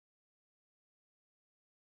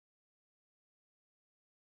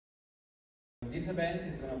This event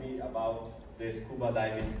is going to be about the scuba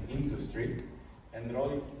diving industry and the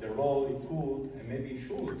role it could and maybe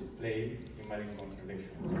should play in marine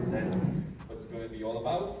conservation. So that's what it's going to be all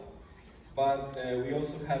about. But we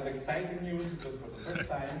also have exciting news because for the first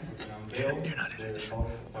time we can unveil the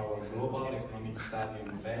results of our global economic study on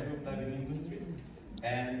the value of diving industry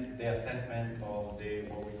and the assessment of the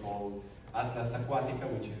what we call Atlas Aquatica,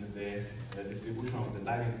 which is the distribution of the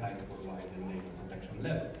diving sites worldwide and the protection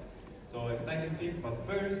level. So exciting things, but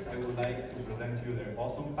first I would like to present you the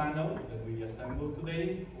awesome panel that we assembled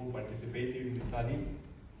today who participated in the study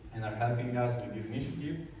and are helping us with this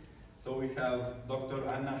initiative. So we have Dr.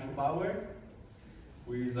 Anna Schubauer,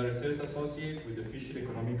 who is a research associate with the Fishery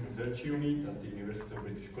Economic Research Unit at the University of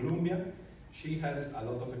British Columbia. She has a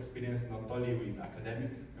lot of experience not only with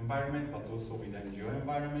academic environment but also with NGO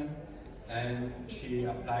environment, and she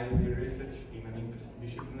applies her research in an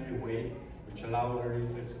interdisciplinary way which allows her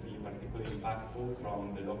research to be particularly impactful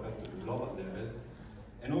from the local to the global level.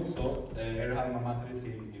 And also, her alma mater is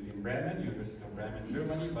in Bremen, University of Bremen,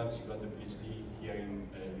 Germany, but she got the PhD here in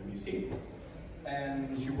UBC.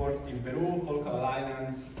 And she worked in Peru, Falkland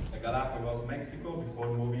Islands, Galapagos, Mexico, before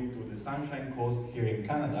moving to the Sunshine Coast here in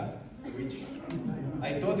Canada, which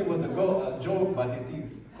I thought it was a joke, but it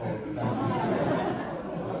is called Sunshine.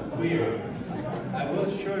 It's weird. I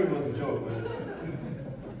was sure it was a joke, but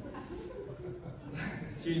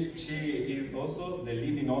She is also the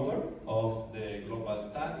leading author of the global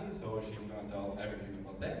study, so she's going to tell everything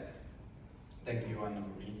about that. Thank you, Anna,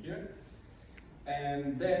 for being here.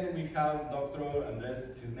 And then we have Dr.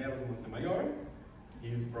 Andrés Cisneros Montemayor.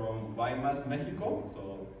 He's from Guaymas, Mexico,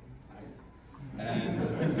 so nice. And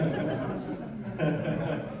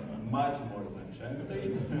much more Sunshine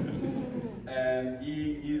State. And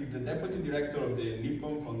he is the Deputy Director of the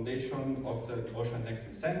Nippon Foundation Ocean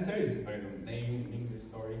Nexus Center. It's a very long name in English,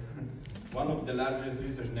 sorry. One of the largest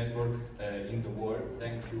research networks in the world.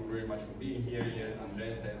 Thank you very much for being here.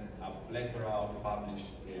 Andres has a plethora of published,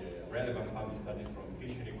 relevant published studies from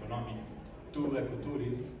fishery economics to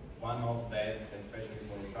ecotourism. One of that, especially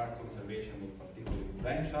for shark conservation, was particularly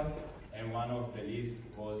influential. And one of the least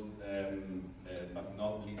was, but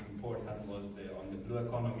not least important, was on the blue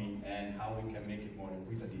economy and how we can make it more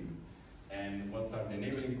equitable and what are the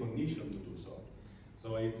enabling conditions to do so.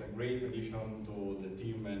 So it's a great addition to the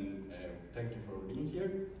team, and thank you for being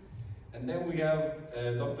here. And then we have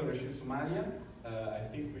Dr. Rashid Somalia. I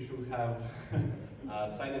think we should have a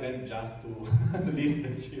side event just to list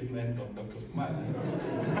the achievement of Dr. Somalia.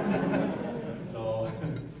 So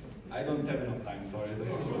I don't have enough time, sorry.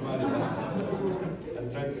 I'll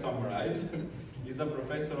try to summarize. He's a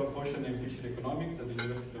professor of ocean and fishery economics at the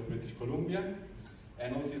University of British Columbia,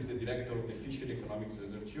 and also is the director of the Fishery Economics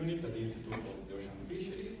Research Unit at the Institute of the Ocean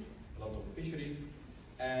Fisheries, a lot of fisheries.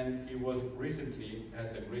 And he was recently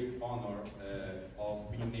had the great honor of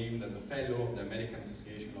being named as a fellow of the American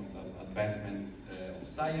Association of the Advancement of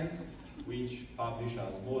Science, which published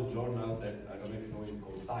a small journal that I don't know if you know is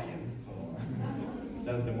called Science, so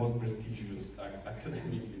just the most prestigious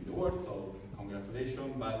academic in the world, so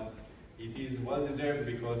congratulations. But it is well deserved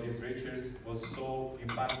because his research was so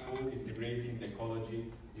impactful, integrating the ecology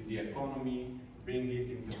with the economy, bringing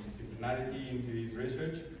interdisciplinarity into his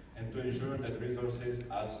research, and to ensure that resources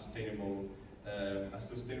are sustainable,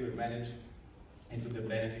 managed and to the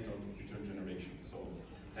benefit of the future generations. So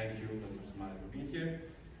thank you, Dr. Sumari, for being here.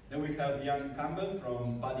 Then we have Ian Campbell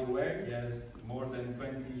from Bodywear. He has more than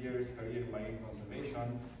 20 years career in marine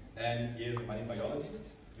conservation, and he is a marine biologist,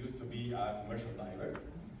 used to be a commercial diver,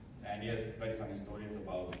 and he has very funny stories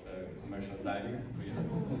about commercial diving, with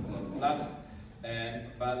a lot of laughs.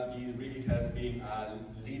 But he really has been a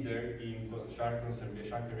leader in shark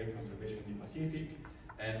rate conservation in the Pacific,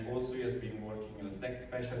 and also he has been working as a tech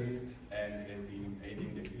specialist, and has been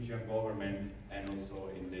aiding the Fijian government, and also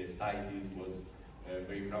in the CITES was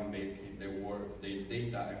very groundbreaking their work, their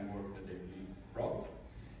data and work that they've brought.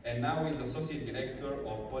 And now he's Associate Director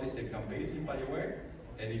of Policy and Campaigns in Bodywear,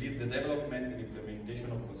 and it is the development and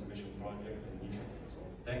implementation of conservation projects and initiatives. So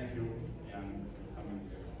thank you, Ian, for coming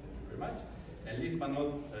here. Thank you very much. And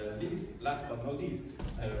last but not least,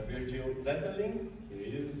 Virgil Zetterlind.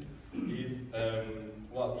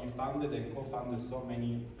 He founded and co-founded so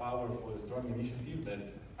many powerful, strong initiatives that,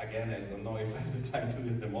 again, I don't know if I have the time to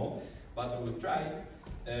list them all, but I will try.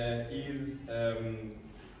 He's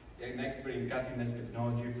an expert in cutting-edge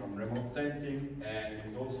technology from remote sensing, and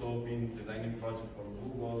he's also been designing projects for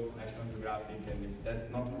Google, National Geographic, and if that's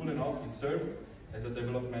not cool enough, he served as a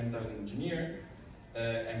developmental engineer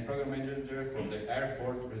and program manager for the Air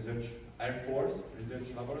Force Research Air Force research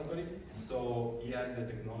laboratory, so he has the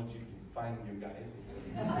technology to find you guys.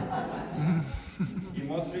 He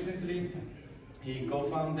most recently, he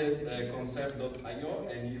co-founded Conserv.io,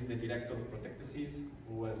 and he's the director of Protect the Seas,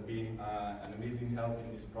 who has been an amazing help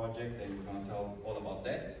in this project, and he's going to tell all about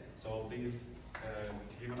that. So please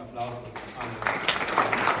give an applause for the founder.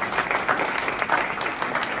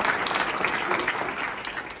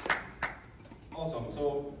 Awesome.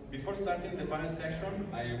 So before starting the panel session,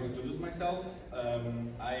 I will introduce myself.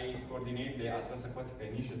 I coordinate the Atlas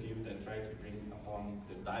Aquatica initiative that tries to bring upon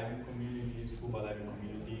the diving community, scuba diving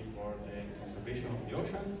community, for the conservation of the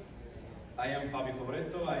ocean. I am Fabio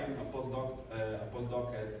Favoretto. I'm a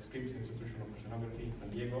postdoc at Scripps Institution of Oceanography in San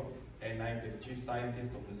Diego, and I'm the chief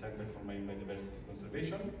scientist of the Center for Marine Biodiversity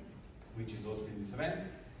Conservation, which is hosting this event.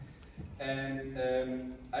 And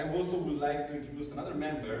I also would like to introduce another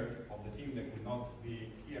member of the team that could not be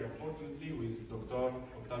here, unfortunately, who is Dr.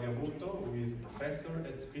 Ottavio Burto, who is a professor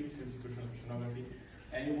at Scripps Institution of Oceanography.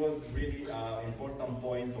 And it was really an important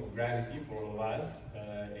point of gravity for all of us.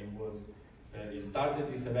 He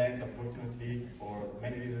started this event, unfortunately, for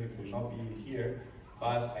many reasons, he will not be here,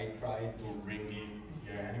 but I tried to bring him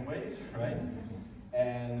here anyways, right?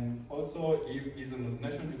 And also, he's a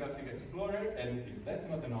National Geographic explorer, and if that's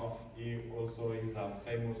not enough, he also is a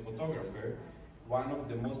famous photographer. One of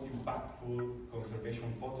the most impactful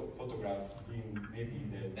conservation photographs in maybe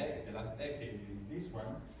the last decades is this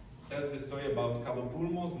one. It tells the story about Cabo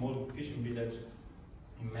Pulmo, small fishing village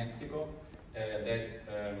in Mexico that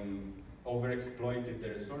overexploited the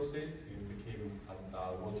resources. It became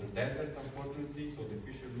a water desert, unfortunately, so the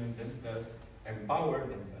fishermen themselves empowered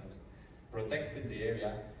themselves, protected the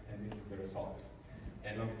area, and this is the result.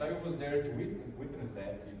 And Octavio was there to witness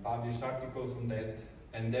that. He published articles on that,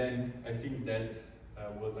 and then I think that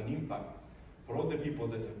was an impact for all the people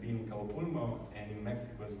that have been in Cabo Pulmo and in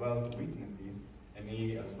Mexico as well to witness this, and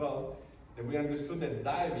me as well, that we understood that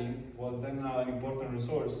diving was then an important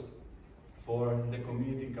resource for the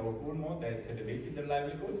community in Cabo Pulmo that elevated their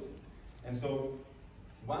livelihoods. And so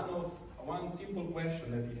one simple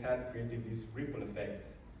question that he had created this ripple effect,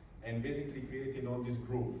 and basically created all this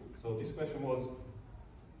group. So this question was,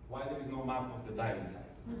 why there is no map of the diving sites?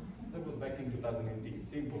 That was back in 2018,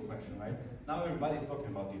 simple question, right? Now everybody's talking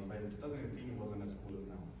about this, but in 2018 it wasn't as cool as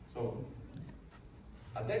now. So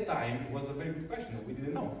at that time, it was a very big question that we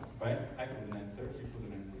didn't know, right? I couldn't answer, he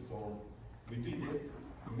couldn't answer. So we did it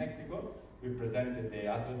in Mexico. We presented the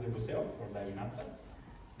Atlas de Buceo, or Diving Atlas,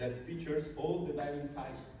 that features all the diving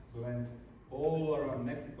sites. We went all around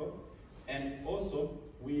Mexico, and also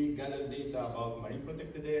we gathered data about marine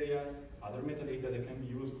protected areas, other metadata that can be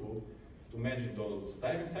useful to measure those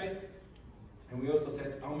diving sites. And we also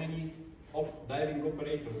said how many diving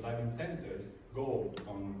operators, diving centers go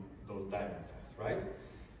on those diving sites, right?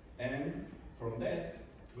 And from that,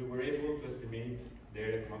 we were able to estimate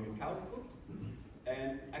their economic output.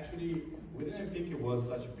 And actually, we didn't think it was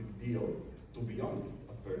such a big deal, to be honest,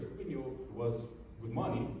 at first. We knew it was good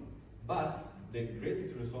money, but the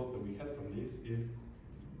greatest result that we had from this is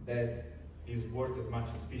that is worth as much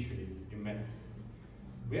as fishery in Mexico.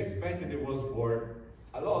 We expected it was worth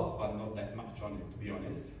a lot, but not that much on it, to be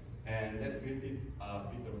honest. And that created a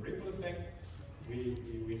bit of ripple effect.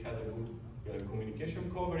 We had a good communication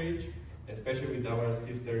coverage, especially with our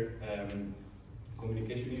sister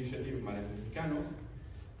communication initiative, Mares Mexicanos,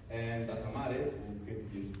 and Datamares, who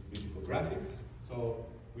created these beautiful graphics. So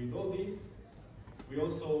with all this, we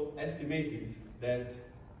also estimated that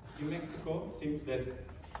in Mexico, it seems that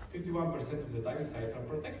 51% of the diving sites are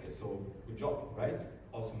protected, so good job, right?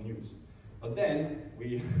 Awesome news. But then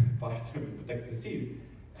we partnered with Protect the Seas,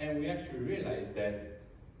 and we actually realized that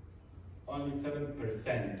only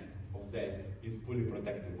 7% of that is fully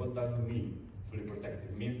protected. What does it mean, fully protected?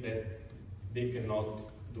 It means that they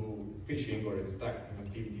cannot do fishing or extractive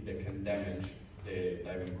activity that can damage the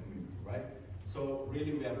diving community, right? So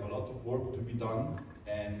really we have a lot of work to be done,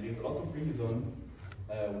 and there's a lot of reason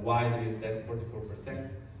why there is that 44%,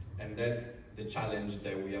 and that's the challenge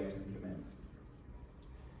that we have to implement.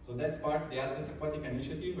 So that's part of the Atlas Aquatica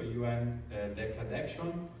Initiative, a UN decade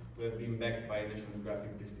action. We have been backed by National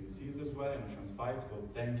Geographic Pristine Seas as well, and Oceans 5, so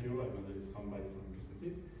thank you. I know there is somebody from Pristine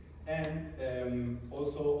Seas. And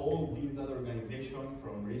also all these other organizations,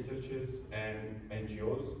 from researchers and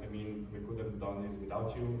NGOs. I mean, we could have done this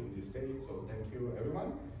without you in this phase, so thank you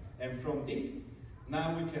everyone. And from this,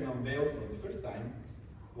 now we can unveil for the first time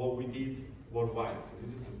what we did worldwide. So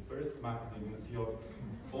this is the first map you're going to see of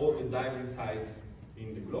all the diving sites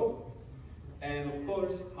in the globe. And of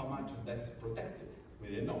course, how much of that is protected? We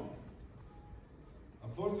didn't know.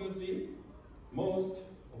 Unfortunately, most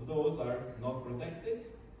of those are not protected.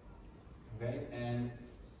 okay? And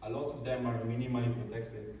a lot of them are minimally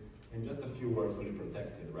protected, and just a few are fully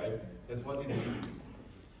protected, right? That's what it means,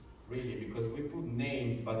 really, because we put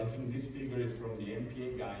names, but I think this figure is from the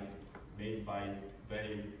MPA guide made by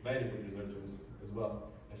very, very good researchers as well.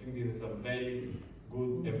 I think this is a very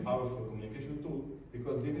good and powerful communication tool,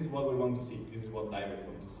 because this is what we want to see. This is what divers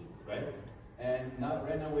want to see, right? And now,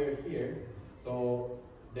 right now we're here, so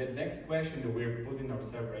the next question that we're posing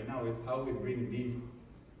ourselves right now is how we bring this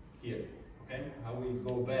here, okay? How we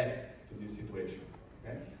go back to this situation,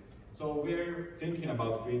 okay? So we're thinking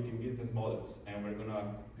about creating business models, and we're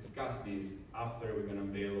gonna discuss this after we're gonna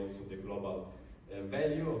unveil also the global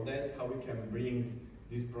value of that, how we can bring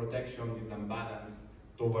this protection, this imbalance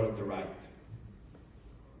towards the right.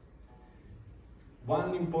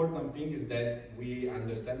 One important thing is that we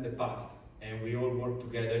understand the path, and we all work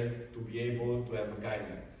together to be able to have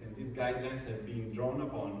guidelines. And these guidelines have been drawn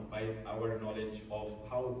upon by our knowledge of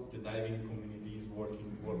how the diving community is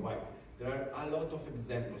working worldwide. There are a lot of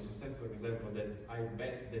examples, successful examples that I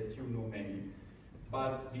bet that you know many,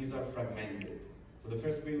 but these are fragmented. So the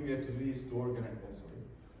first thing we have to do is to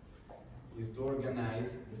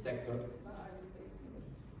organize, the sector.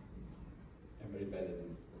 I'm very bad at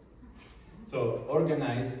this. So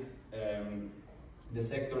organize the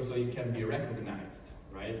sector so it can be recognized,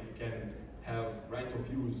 right? It can have right of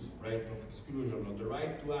use, right of exclusion, or the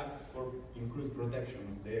right to ask for increased protection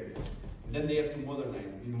of the area. And then they have to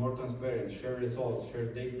modernize, be more transparent, share results, share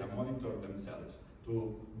data, monitor themselves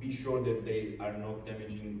to be sure that they are not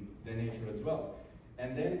damaging the nature as well.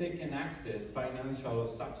 And then they can access financial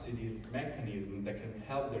subsidies mechanisms that can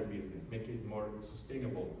help their business, make it more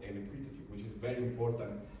sustainable and equitable, which is very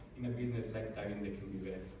important in a business like diving that can be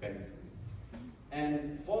very expensive.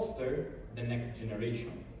 And foster the next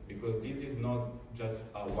generation, because this is not just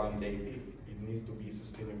a one-day thing. It needs to be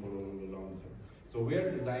sustainable over the long term. So we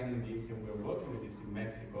are designing this, and we're working with this in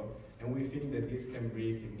Mexico, and we think that this can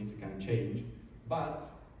bring significant change.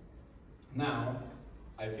 But now,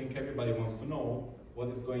 I think everybody wants to know what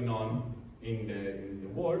is going on in the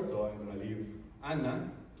world, so I'm going to leave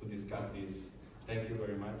Anna to discuss this. Thank you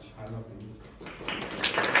very much. Anna, please.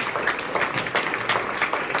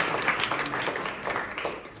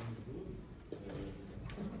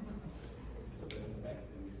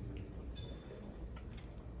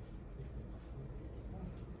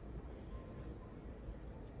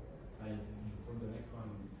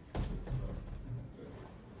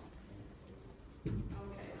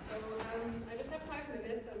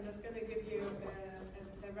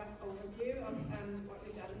 Overview of what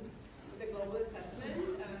we've done with the global assessment.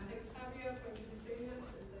 Thanks, Fabio, for introducing us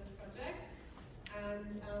in this project.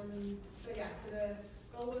 And so the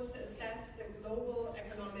goal was to assess the global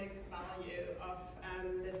economic value of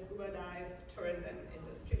the scuba dive tourism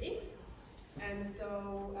industry. And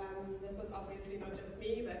so this was obviously not just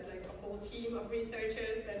me, but like a whole team of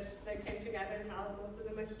researchers that came together and helped. Most of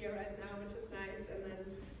them are here right now, which is nice, and then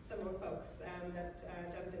some more folks that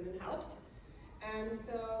jumped in and helped. And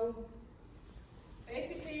so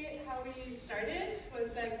basically how we started was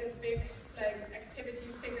like this big activity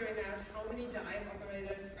figuring out how many dive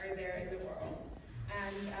operators are there in the world.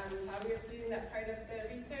 And Fabio was leading that part of the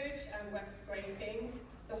research, web scraping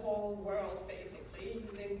the whole world basically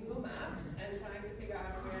using Google Maps and trying to figure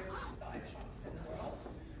out where dive shops in the world.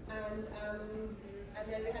 And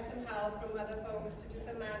then we had some help from other folks to do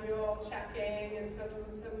some manual checking and some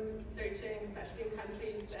searching, especially in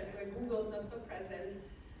countries where Google's not so present.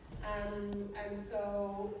 And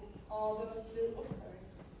so all those blue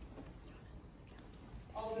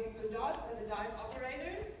dots are the dive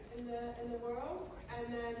operators in the world.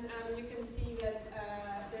 And then you can see that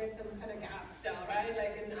there's some kind of gaps still, right?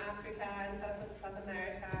 Like in Africa and South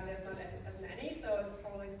America, there's not as many, so it's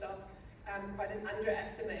probably still quite an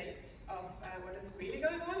underestimate of what is really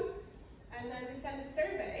going on. And then we sent a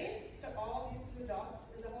survey to all these blue dots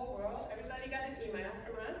in the whole world. Everybody got an email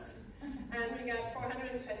from us, and we got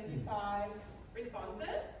 425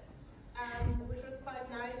 responses, which was quite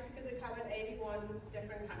nice because it covered 81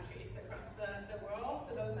 different countries across the world.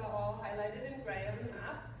 So those are all highlighted in gray on the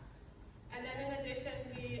map. And then in addition,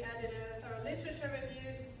 we did a thorough literature review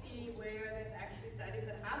to see where there's actually studies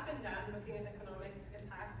that have been done looking at economic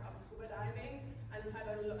impacts of scuba diving, and we've had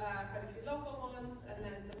quite a few local ones and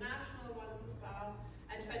then some national ones as well.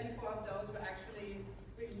 And 24 of those were actually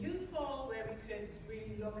really useful, where we could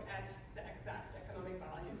really look at the exact economic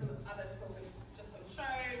value. Some others focused just on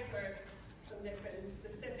sharks or some different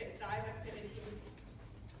specific dive activities,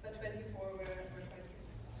 but 24 were quite good.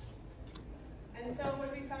 And so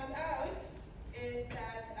what we found out is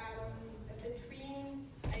that between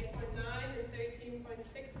 8.9 and 13.6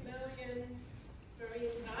 million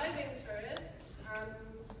marine diving tourists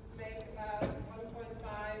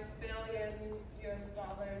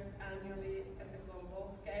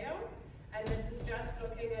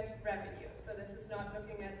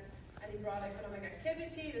economic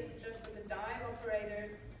activity. This is just for the dive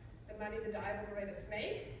operators, the money the dive operators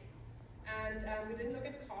make. And we didn't look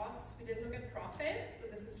at costs, we didn't look at profit, so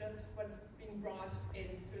this is just what's being brought in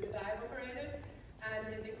through the dive operators.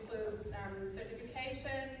 And it includes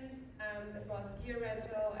certifications, as well as gear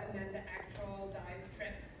rental, and then the actual dive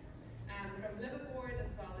trips from liveaboard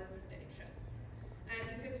as well as day trips. And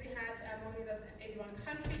because we had only those 81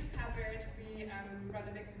 countries covered, we run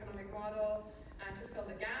a big economic model to fill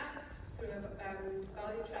the gaps through a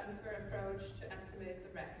value transfer approach to estimate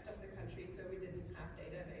the rest of the countries where we didn't have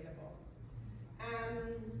data available.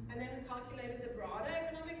 And then we calculated the broader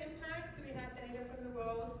economic impact. So we have data from the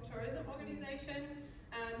World Tourism Organization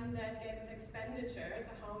that gave us expenditure,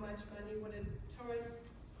 so how much money would a tourist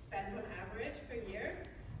spend on average per year.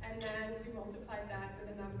 And then we multiplied that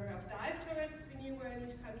with the number of dive tourists we knew were in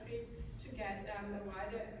each country to get a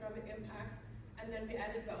wider economic impact. And then we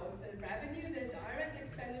added both the revenue, the direct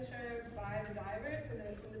expenditure by the divers and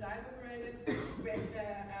the dive operators, with the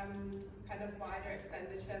kind of wider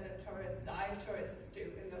expenditure that dive tourists do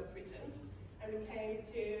in those regions. And we came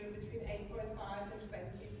to between 8.5 and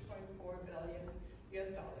 20.4 billion US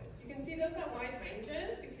dollars. You can see those are wide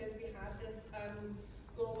ranges because we have this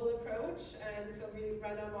global approach, and so we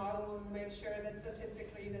ran our model and made sure that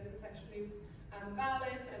statistically this is actually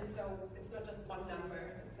valid, and so it's not just one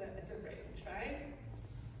number, it's a range, right?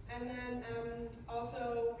 And then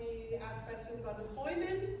also we asked questions about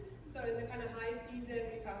employment. So in the kind of high season,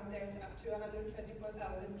 we found there's up to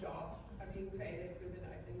 124,000 jobs are being created through the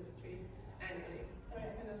dive industry annually. Sorry,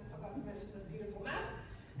 I kind of forgot to mention this beautiful map.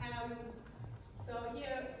 So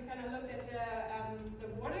here we kind of looked at the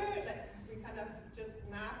water, like we kind of just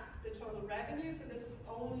mapped the total revenue. So this is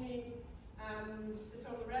only the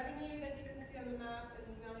total revenue that you can see on the map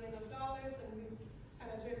in millions of dollars, and we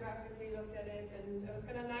kind of geographically looked at it, and it was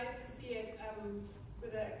kind of nice to see it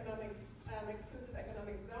with the exclusive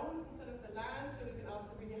economic zones instead of the land, so we can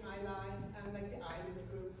also really highlight like the island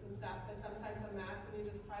groups and stuff. But sometimes on maps, when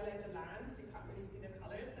you just highlight the land, you can't really see the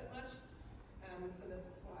colors that much. So this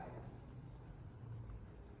is why.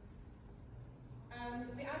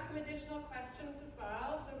 We asked some additional questions as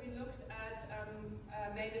well. So we looked at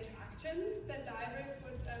main attractions that divers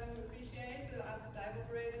would appreciate. So asked dive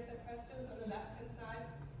operators that questions on the left-hand side.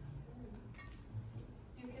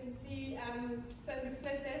 You can see, so we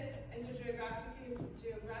split this into geographically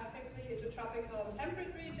into tropical and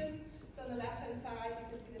temperate regions. So on the left-hand side, you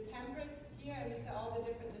can see the temperate here, and these are all the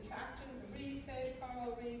different attractions: reef fish,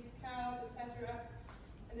 coral reefs, kelp, etc.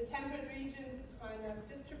 And the temperate regions is kind of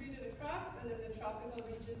distributed across, and then the tropical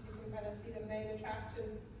regions, you can kind of see the main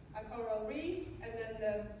attractions are coral reef, and then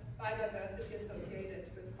the biodiversity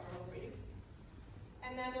associated with coral reefs.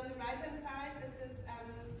 And then on the right-hand side, this is,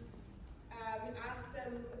 we asked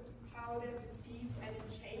them how they perceived any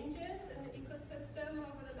changes in the ecosystem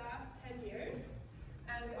over the last 10 years.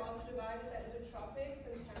 And we also divided that into tropics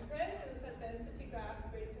and temperate. So there's a density graphs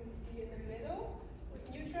where you can see in the middle.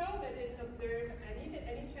 It's neutral, they didn't observe any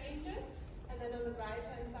changes. And then on the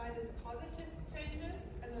right-hand side is positive changes,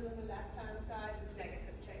 and then on the left-hand side is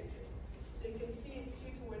negative changes. So you can see it's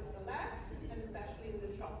skewed towards the left, and especially in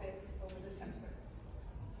the tropics over the temperate.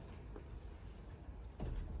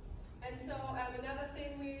 And so another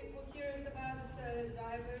thing we were curious about is the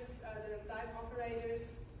dive operators'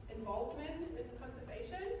 involvement in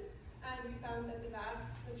conservation. And we found that the vast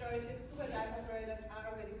majority of scuba dive operators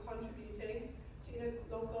are already contributing to either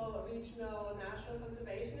local, or regional, or national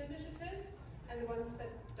conservation initiatives. And the ones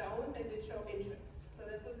that don't, they did show interest. So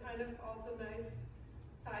this was kind of also nice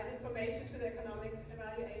side information to the economic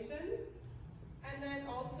evaluation. And then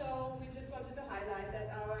also, we just wanted to highlight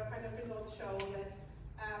that our kind of results show that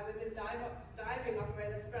with the diving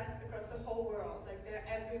operators spread across the whole world, like they're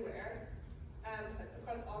everywhere,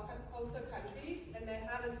 across all coastal countries, and they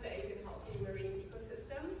have a stake in healthy marine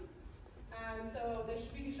ecosystems. So they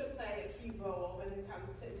really should play a key role when it comes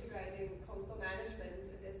to integrating coastal management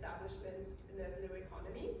and the establishment in the blue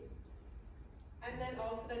economy. And then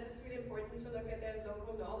also that it's really important to look at their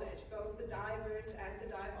local knowledge, both the divers and the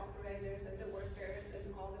dive operators and the workers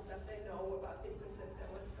and all the stuff they know about the ecosystem,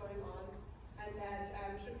 what's going on, and that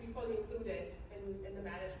should be fully included in the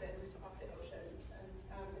management of the oceans and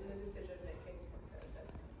in the decision-making process.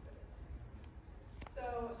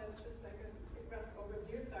 So that's just like a rough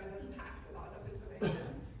overview, so I just packed a lot of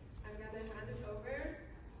information. I'm going to hand it over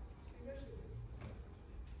to Virgil.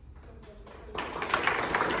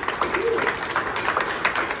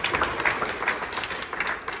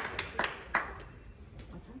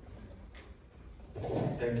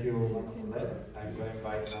 Thank you, Marcel. I'm going to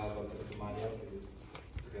invite now Dr. Sumania, please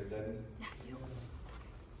present.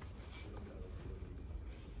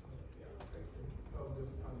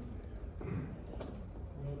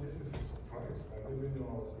 know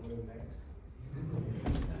I was going next.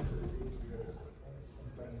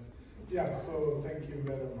 Sometimes. Yeah, so thank you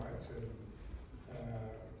very much. And,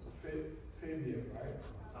 Fabian, right?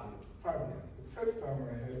 Fabian. The first time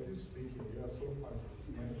I heard you speaking, you are so funny. It's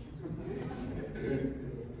nice to hear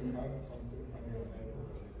you had something funny on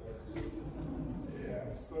everybody. That's good. Yeah,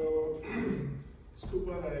 so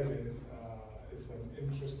scuba diving is an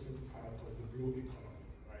interesting part of the blue economy,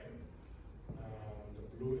 right? The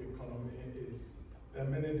blue economy is, there are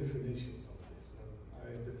many definitions of this, and I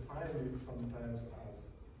define it sometimes as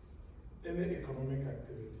any economic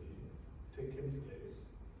activity taking place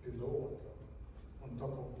below water, on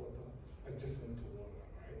top of water, adjacent to water,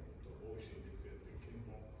 right? The ocean, if you're thinking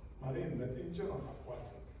more marine, but in general,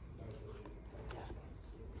 aquatic. That's the aquatic part.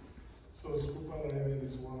 So scuba diving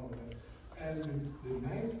is one of them. And the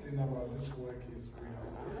nice thing about this work is we have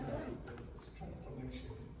seen that there's a strong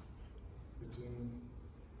connection between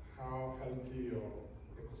how healthy your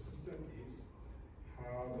ecosystem is,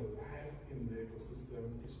 how the life in the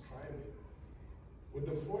ecosystem is thriving, with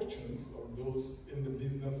the fortunes of those in the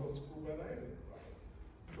business of scuba diving. Right?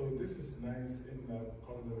 So this is nice in that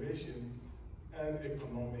conservation and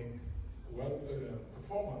economic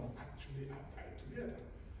performance actually are tied together.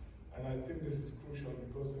 And I think this is crucial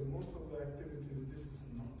because in most of the activities, this is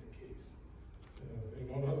not the case. In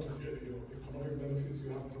order to get your economic benefits,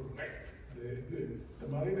 you have to wreck the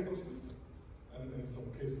marine ecosystem. And in some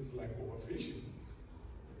cases, like overfishing,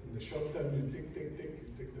 in the short term, you take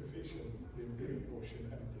the fish and leave the ocean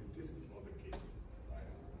empty. This is not the case, right?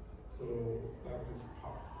 So that is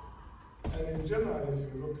powerful. And in general, if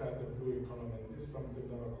you look at the blue economy, this is something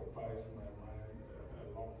that occupies my mind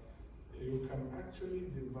a lot. You can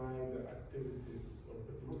actually divide the activities of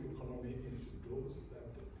the blue economy into those that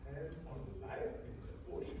depend on life in the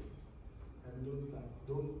ocean and those that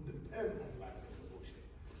don't depend on life in the ocean.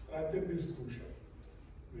 And I think this is crucial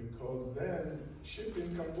because then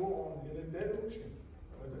shipping can go on in a dead ocean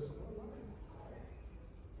where there's no life.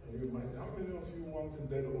 And you imagine how many of you want a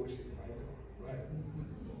dead ocean, right?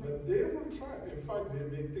 But they will try. In fact, they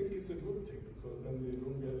may think it's a good thing because then they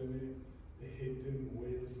don't get any hating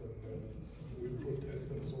whales and then we protest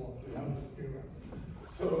and so on. They have to figure out.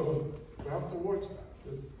 So we have to watch that.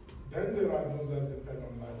 Then there are those that depend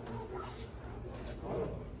on life in the ocean.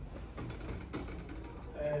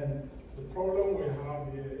 And the problem we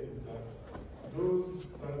have here is that those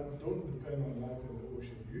that don't depend on life in the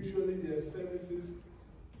ocean, usually their services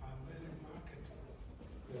are very marketable.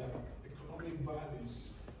 They are economic values.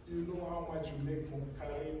 You know how much you make from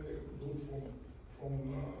carrying the good from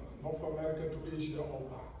North America to Asia or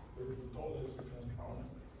back. There's dollars you can count.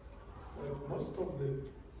 But most of the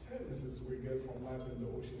services we get from life in the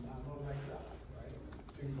ocean are not like that, right?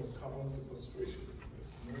 Think of carbon sequestration.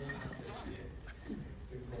 There's no market here.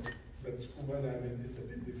 But scuba diving is a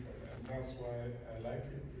bit different, and that's why I like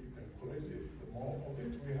it. We encourage it. The more of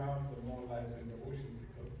it we have, the more life in the ocean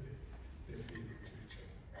because they feed into each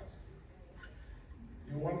other. That's good.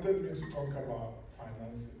 You wanted me to talk about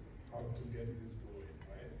financing, how to get this going,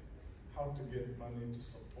 right? How to get money to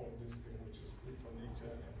support this thing, which is good for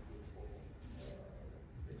nature and good for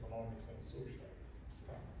economics and social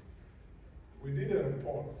stuff. We did a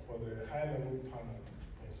report for the high-level panel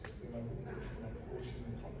on sustainable ocean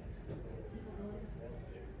economy.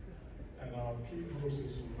 And our key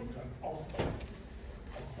process will look at obstacles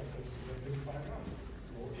to getting finance to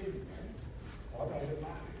flow in, right? What are the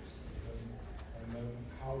barriers? And then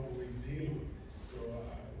how do we deal with this? So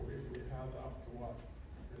we had up to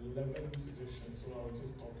 11 suggestions, so I'll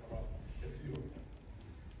just talk about a few of them.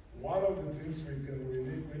 One of the things we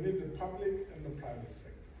need the public and the private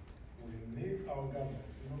sector. We need our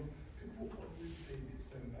governments. You know, people always say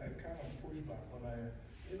this, and I kind of push back when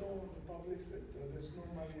the public sector, there's no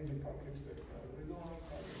money in the public sector. We don't have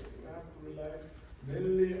money. We have to rely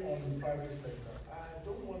mainly on the private sector. I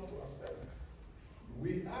don't want to accept that.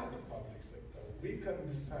 We are the public sector. We can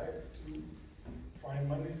decide to find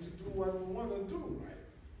money to do what we want to do, right?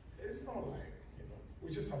 It's not like, we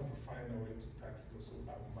just have to find a way to tax those who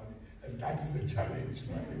have money. And that is the challenge,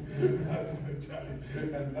 right? That is the challenge.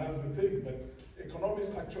 And that's the thing. But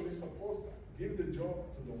economics actually supports that. Give the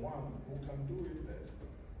job to the one who can do it best.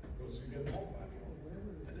 Because you get more money.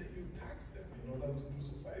 And then you tax them in order to do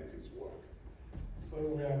society's work. So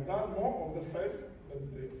we have done more of the first, but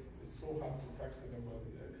it's so hard to tax anybody.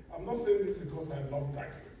 I'm not saying this because I love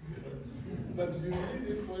taxes, but you need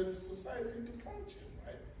it for a society to function,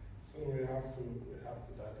 right? So we have to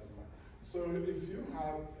that in mind. So if you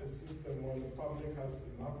have a system where the public has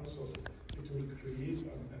enough resources, it will create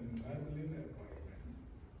an enabling environment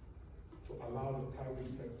to allow the private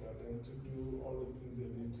sector then to do all the things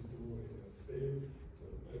they need to do in a safe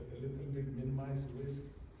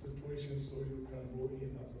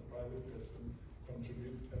as a private person,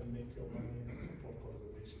 contribute and make your money and support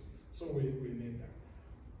conservation. So we need that.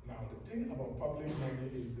 Now, the thing about public money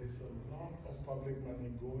is there's a lot of public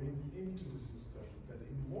money going into the system that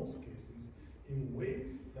in most cases, in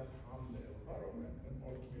ways that harm the environment and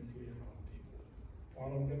ultimately harm people.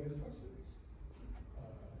 One of them is subsidies.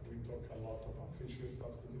 We talk a lot about fishery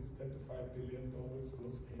subsidies. $35 billion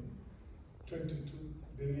goes in. 22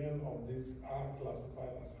 billion of these are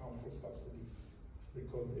classified as harmful subsidies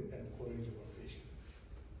because they encourage overfishing.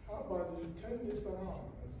 How about you turn this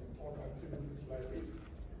around and support activities like this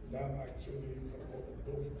that actually support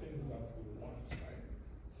those things that we want, right?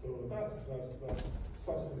 So that's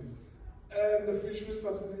subsidies. And the fishery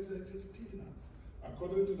subsidies are just peanuts.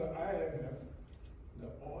 According to the IMF,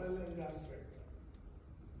 the oil and gas sector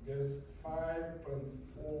gets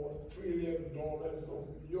 $5.4 trillion of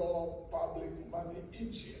your public money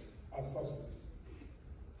each year as subsidies.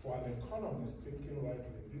 For an economist thinking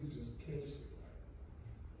rightly, this just kills you, right?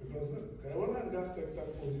 Because the oil and gas sector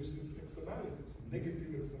produces externalities, negative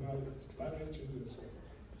externalities, climate change and so on.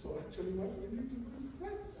 So actually what we need to do is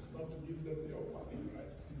tax them, not to give them your money, right?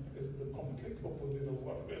 It's the complete opposite of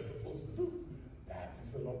what we're supposed to do. That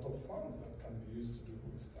is a lot of funds that can be used to do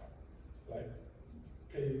good stuff, like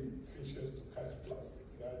paying fishers to catch plastic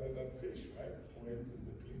rather than fish, right? When it is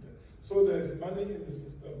depleted. So there's money in the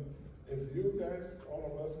system. If you guys, all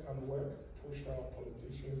of us can work, push our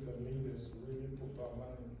politicians and leaders to really put our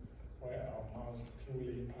money where our mouths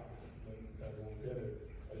truly are, then we'll get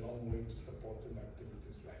a long way to supporting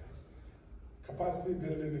activities like this. Capacity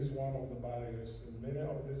building is one of the barriers. In many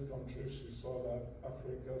of these countries, you saw that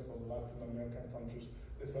Africa, some Latin American countries,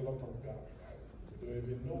 there's a lot of gap, right? You don't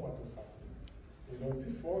even know what is happening. You know,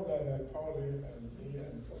 before that, Pauli and me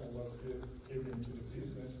and some of us here came into the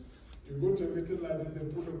business, you go to a meeting like this, they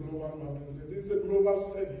put a global map and say, this is a global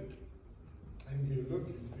study. And you look,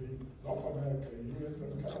 you see North America, US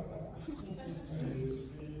and Canada, and you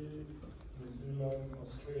see New Zealand,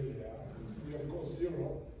 Australia, you see, of course,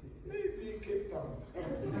 Europe, maybe Cape Town.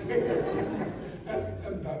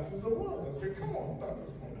 and that is the world. I say, come on, that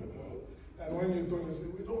is not the world. And when you talk, you say,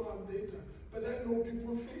 we don't have data. But I know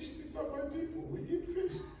people fish, these are my people, we eat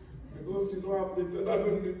fish. Because you don't have data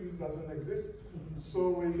doesn't mean this doesn't exist. So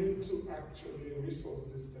we need to actually resource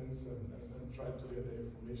these things and try to get the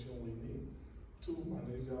information we need to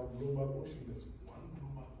manage our global ocean. There's one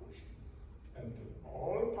global ocean. And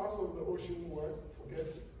all parts of the ocean work,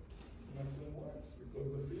 forget it. Nothing works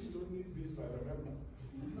because the fish don't need visa, remember.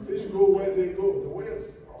 Fish go where they go, the whales,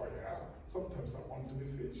 oh yeah. Sometimes I want to be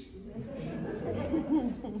fish.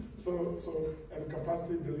 And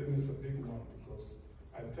capacity building is a big one because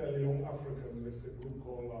I tell young Africans, there's a group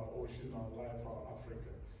called Ocean, Our Life, Our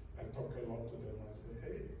Africa. I talk a lot to them. I say,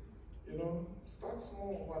 hey, you know, start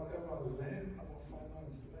small, whatever, learn about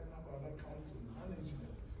finance, learn about accounting,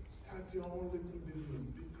 management, start your own little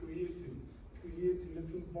business, be creative, create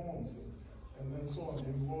little bonds, and then so on,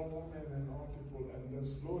 involve women and all people, and then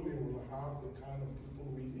slowly we'll have the kind of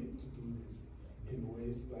people we need to do this in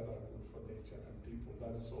ways that are good for nature and people.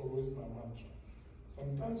 That is always my mantra.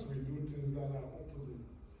 Sometimes we do things that are opposite.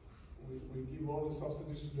 We give all the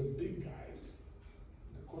subsidies to the big guys.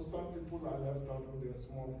 The coastal people are left out with their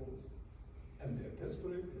small boats. And they're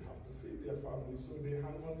desperate, they have to feed their families, so they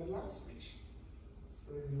hang on the last fish.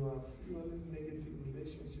 So you have fueling negative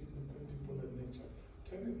relationship between people and nature.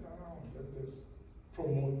 Turn it around. Let us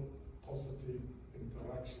promote positive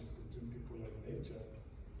interaction between people and nature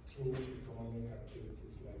through economic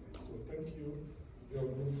activities like this. So thank you, your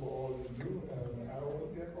group, for all you do, and I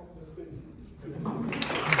will get off the stage.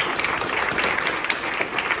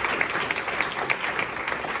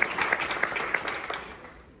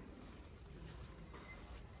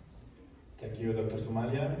 Thank you, Dr.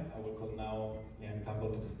 Somalia. I will call now Ian Campbell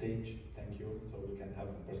to the stage. Thank you, so we can have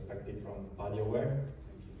a perspective from PADI-aware.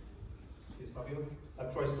 Cheers, Fabio.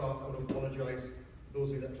 Before I start, I want to apologise for those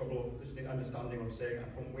of you that have trouble listening and understanding what I'm saying.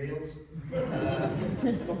 I'm from Wales,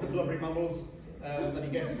 not the blubbery mammals that you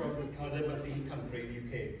get from Canada, but the country, the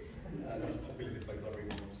UK. That's populated by blubbery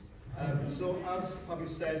mammals. So, as Fabio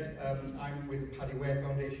said, I'm with PADI-aware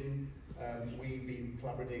Foundation. We've been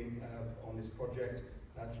collaborating on this project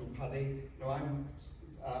through PADI. Now,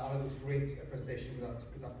 I was a great presentation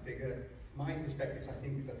with that figure. My perspectives, I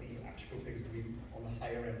think that the actual figures will be on the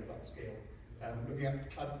higher end of that scale. Looking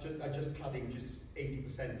at just PADI, which is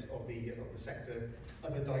 80% of the sector,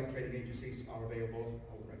 other dive training agencies are available.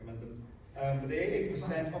 I would recommend them. But the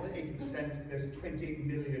 80% of the 80%, there's 28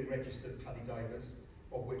 million registered PADI divers,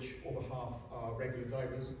 of which over half are regular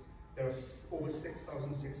divers. There are over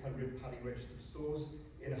 6,600 PADI registered stores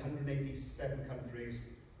in 187 countries,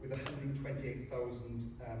 with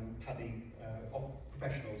 128,000 PADI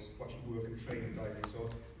professionals who actually work and train in diving. So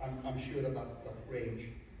I'm sure that range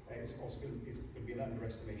is also going to be an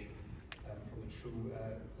underestimation from the true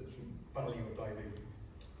value of diving.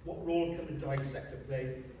 What role can the dive sector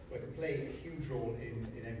play? Well, it can play a huge role in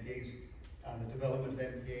MPAs and the development of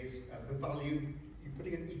MPAs. The value, you're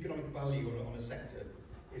putting an economic value on a sector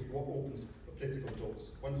is what opens political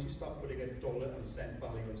doors. Once you start putting a dollar and cent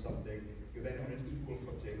value on something, you're then on an equal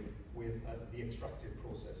footing with the extractive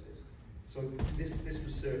processes. So this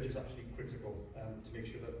research is actually critical to make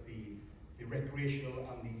sure that the recreational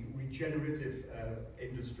and the regenerative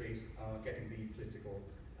industries are getting the political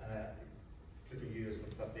years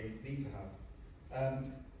that they need to have.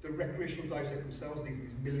 The recreational dive sector themselves, these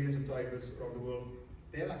millions of divers around the world,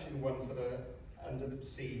 they're actually the ones that are under the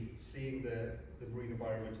sea, seeing the marine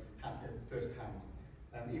environment firsthand.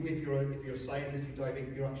 Even if you're a scientist, you're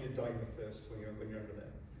diving, you're actually a diver first when you're under there.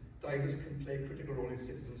 Divers can play a critical role in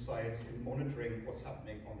citizen science in monitoring what's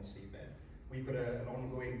happening on the seabed. We've got an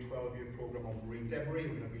ongoing 12-year program on marine debris.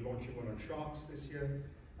 We're going to be launching one on sharks this year.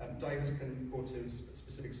 Divers can go to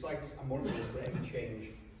specific sites and monitor for any change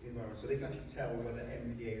in the environment, so they can actually tell whether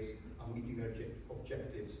MPAs are meeting their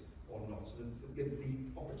objectives or not. So the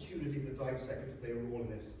opportunity for the dive sector to play a role in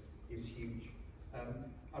this is huge.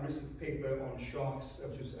 I wrote a paper on sharks,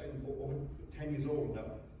 which is over 10 years old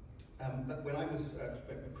now. That when I was,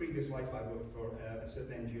 in a previous life, I worked for a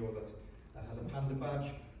certain NGO that has a panda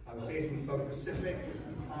badge. I was based in the South Pacific,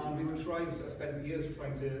 and we were trying to, I spent years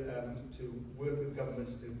trying to work with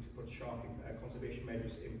governments to put shark conservation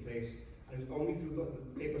measures in place. And it was only through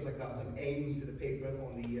the papers like that, and Ames did a paper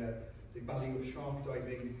on the value of shark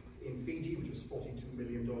diving in Fiji, which was $42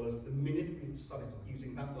 million. The minute we started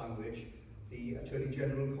using that language, the Attorney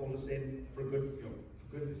General called us in for good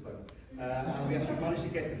this time. And we actually managed to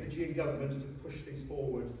get the Fijian government to push things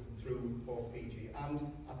forward for Fiji.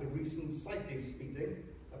 And at the recent CITES meeting,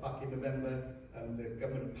 back in November, the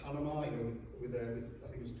government of Panama, with I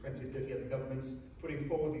think it was 20 or 30 other governments, putting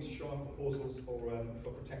forward these shark proposals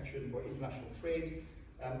for protection, for international trade.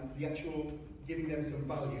 The actual giving them some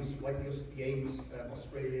values, like the Ames,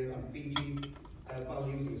 Australia and Fiji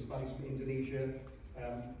values, and values from Indonesia.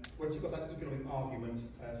 Once you've got that economic argument,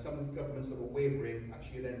 some governments that were wavering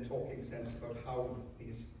actually are then talking sense about how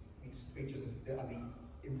these creatures and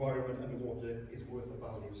the environment underwater is worth the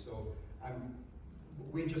value. So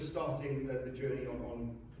we're just starting the journey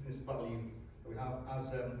on this value that we have.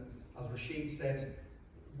 As Rashid said,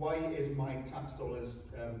 why is my tax dollars,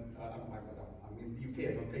 I'm in the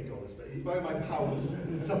UK, I don't pay dollars, but why are my pounds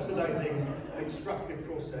subsidising an extractive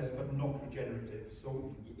process but not regenerative?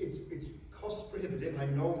 So it's cost prohibitive, and I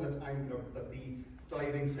know that the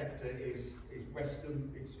diving sector is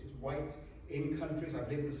Western, it's white. In countries, I've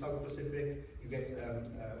lived in the South Pacific, you get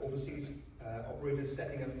overseas operators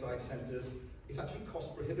setting up dive centres. It's actually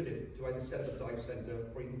cost prohibitive to either set up a dive centre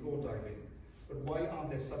or even go diving. But why aren't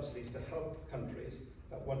there subsidies to help countries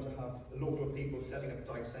that want to have the local people setting up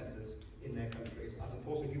dive centres in their countries? As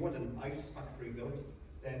opposed to, if you want an ice factory built,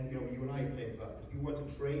 then you and I pay for that. If you want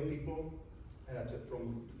to train people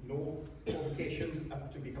from no qualifications up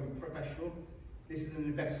to become a professional, this is an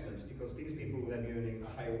investment, because these people will then be earning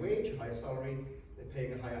a higher wage, a higher salary, they're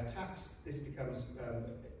paying a higher tax. This becomes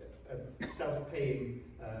a self-paying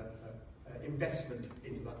investment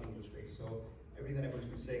into that industry. So everything that everyone's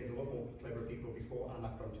been saying, there's a lot more clever people before and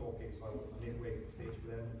after I'm talking, so I'll make way to the stage for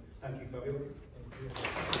them. Thank you, Fabio.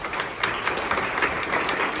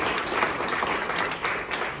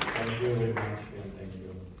 Thank you very much, thank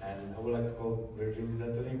you. And I would like to call Virgil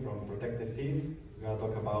Zetterlind from Protect the Seas. He's going to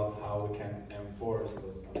talk about how we can enforce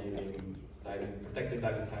those amazing protected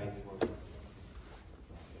diving sites.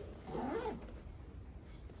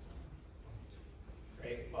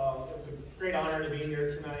 Great. Well, it's a great honor to be here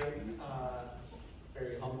tonight.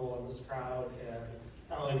 Very humble in this crowd, and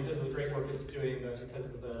not only because of the great work it's doing, but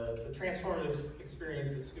because of the transformative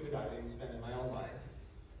experience that scuba diving has been in my own life.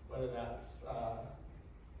 Whether that's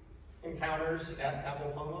encounters at Cabo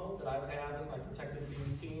Pomo that I've had with my Protected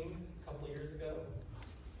Seas team a couple of years ago,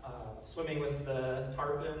 swimming with the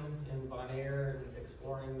tarpon in Bonaire and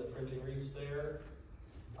exploring the fringing reefs there.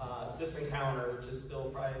 This encounter, which is still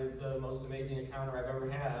probably the most amazing encounter I've ever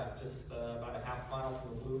had, just about a half mile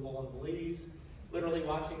from the Blue Hole in Belize, literally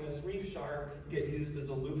watching this reef shark get used as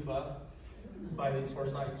a loofah by these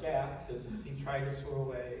horse-eyed jacks as he tried to swim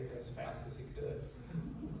away as fast as he could.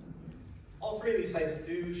 All three of these sites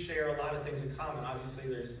do share a lot of things in common. Obviously,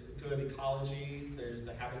 there's good ecology, there's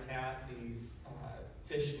the habitat, these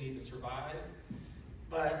fish need to survive,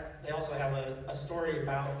 but they also have a story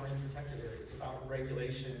about marine protected areas, about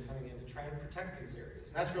regulation coming in to try and protect these areas.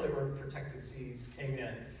 And that's really where protected seas came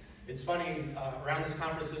in. It's funny, around this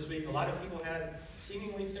conference this week, a lot of people had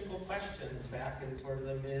seemingly simple questions back in sort of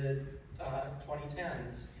the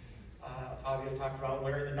mid-2010s. Fabio talked about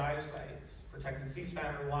where are the dive sites. Protected Seas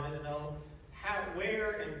founder wanted to know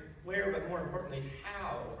where, but more importantly,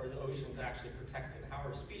 how are the oceans actually protected? How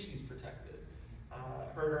are species protected?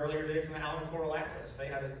 Heard earlier today from the Allen Coral Atlas, they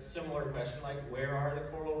had a similar question like, where are the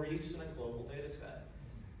coral reefs in a global data set?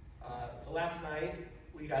 So last night,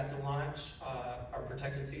 we got to launch our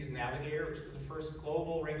Protected Seas Navigator, which is the first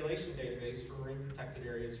global regulation database for marine protected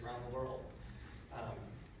areas around the world.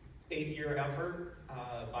 8-year effort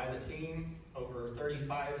by the team, over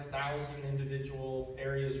 35,000 individual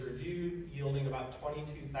areas reviewed, yielding about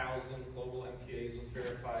 22,000 global MPAs with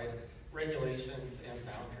verified regulations and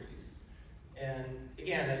boundaries. And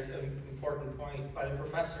again, as an important point by the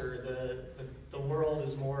professor, the world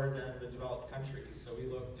is more than the developed countries. So we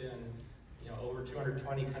looked in over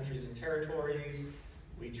 220 countries and territories.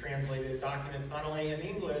 We translated documents not only in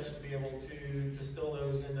English to be able to distill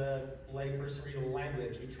those into layperson readable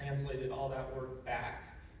language, we translated all that work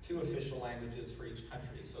back to official languages for each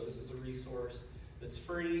country. So this is a resource that's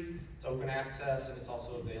free, it's open access, and it's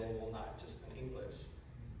also available not just in English.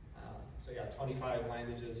 So yeah, 25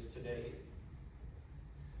 languages to date.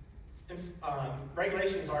 And,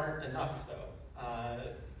 regulations aren't enough though.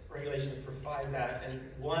 Regulations provide that in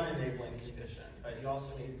one enabling condition, but you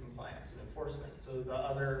also need compliance and enforcement. So the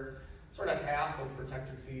other sort of half of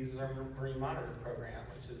Protected Seas is our Marine Monitor program,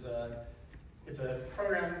 which is it's a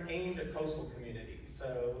program aimed at coastal communities.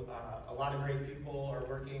 So a lot of great people are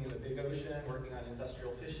working in the big ocean, working on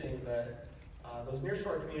industrial fishing, but those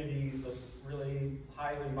nearshore communities, those really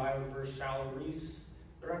highly biodiverse shallow reefs,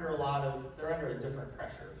 they're under a different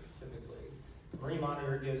pressure typically. Marine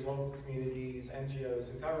Monitor gives local communities, NGOs,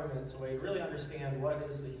 and governments a way to really understand what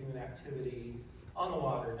is the human activity on the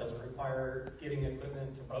water. It doesn't require getting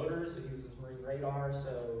equipment to boaters. It uses marine radar,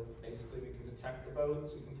 so basically we can detect the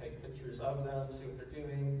boats, we can take pictures of them, see what they're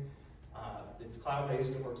doing. It's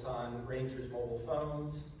cloud-based. It works on rangers' mobile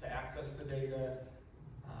phones to access the data.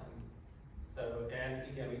 And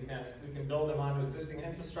again, we can build them onto existing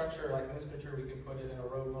infrastructure. Like in this picture, we can put it in a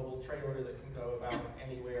road mobile trailer that can go about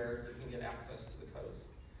anywhere that can get access to the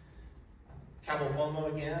coast. Cabo Polmo,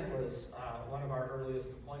 again, was one of our earliest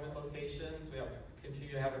deployment locations. We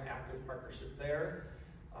continue to have an active partnership there,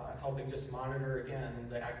 helping just monitor, again,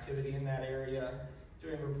 the activity in that area,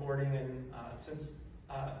 doing reporting, and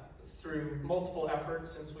through multiple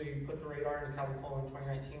efforts since we put the radar into Cabo Polmo in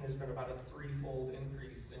 2019, there's been about a 3-fold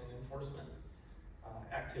increase in enforcement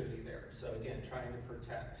activity there. So again, trying to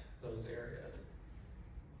protect those areas.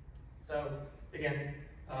 So again,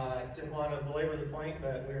 didn't want to belabor the point,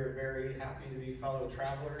 but we're very happy to be fellow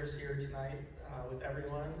travelers here tonight with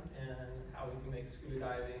everyone, and how we can make scuba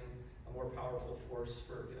diving a more powerful force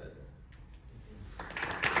for good.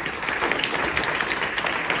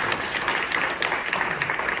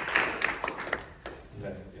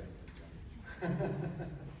 Yes.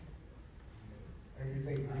 And you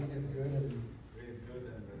say green is good and Green is good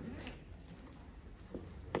and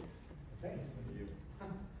okay. you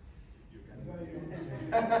can.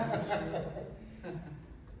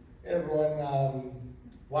 Hey everyone,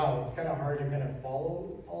 wow, it's kind of hard to kind of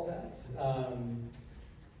follow all that.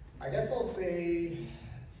 I guess I'll say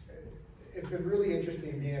it's been really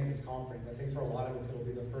interesting being at this conference. I think for a lot of us it'll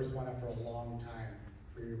be the first one after a long time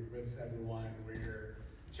where you're with everyone, where you're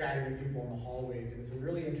chatting with people in the hallways, and it's been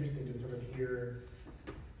really interesting to sort of hear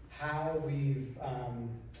how we've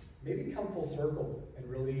maybe come full circle and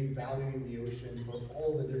really valuing the ocean for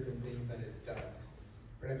all the different things that it does.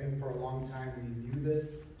 But I think for a long time we knew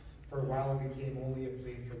this. For a while it became only a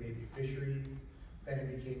place for maybe fisheries, then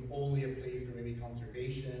it became only a place for maybe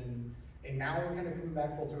conservation, and now we're kind of coming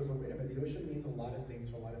back full circle. So wait a minute, the ocean means a lot of things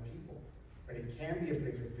to a lot of people, right? It can be a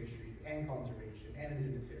place for fisheries and conservation and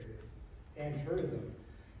indigenous areas and tourism.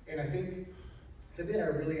 And I think something that I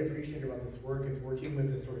really appreciate about this work is working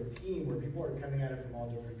with this sort of team where people are coming at it from all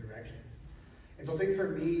different directions. And so I'll say for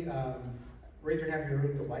me, raise your hand if you're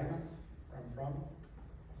with the Guaymas, where I'm from.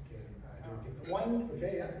 Okay, I don't think so. One,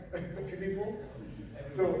 okay, yeah, a few people.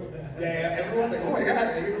 So, yeah, everyone's like, oh my God,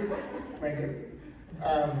 my neighbors.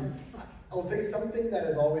 I'll say something that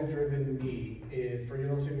has always driven me is, for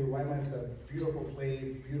those of you, Guaymas is a beautiful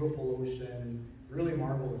place, beautiful ocean, really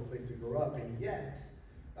marvelous place to grow up, and yet,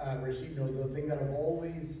 Rashid knows the thing that I've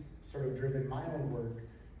always sort of driven my own work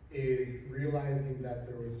is realizing that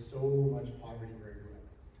there was so much poverty where I grew up.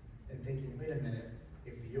 And thinking, wait a minute,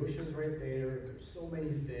 if the ocean's right there, if there's so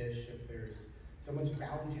many fish, if there's so much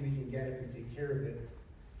bounty we can get if we take care of it,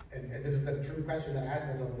 and this is the true question that I asked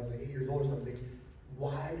myself when I was like 8 years old or something,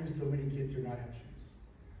 why do so many kids here not have shoes?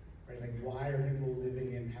 Right? Like, why are people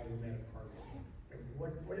living in houses made of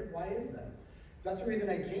cardboard? Right? Why is that? That's the reason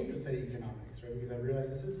I came to study economics, right? Because I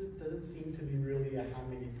realized doesn't seem to be really a how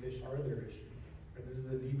many fish are there issue. Right? This is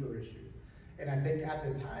a deeper issue. And I think at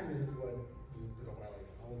the time, this is a while ago,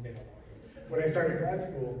 I won't say how long ago, when I started grad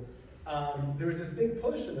school, there was this big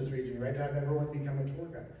push in this region, right, to have everyone become a tour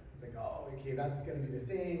guide. It's like, oh, okay, that's gonna be the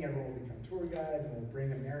thing, everyone will become tour guides, and we'll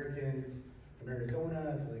bring Americans from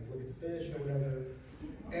Arizona to like look at the fish or whatever.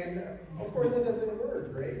 And of course that doesn't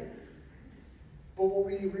work, right? But what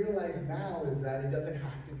we realize now is that it doesn't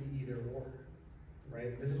have to be either or,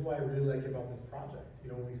 right? This is what I really like about this project. You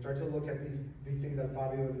know, when we start to look at these things that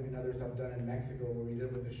Fabio and others have done in Mexico, what we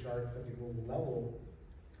did with the sharks at the global level,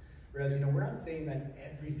 whereas, you know, we're not saying that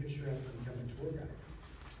every fisher has to become a tour guide,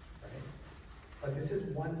 right? But this is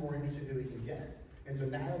one more industry that we can get. And so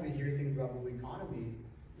now that we hear things about blue economy,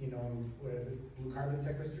 you know, whether it's blue carbon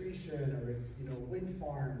sequestration, or it's, you know, wind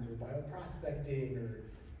farms, or bioprospecting, or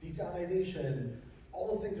desalinization, all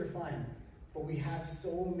those things are fine. But we have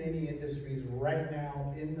so many industries right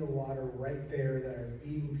now in the water, right there, that are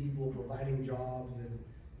feeding people, providing jobs, and,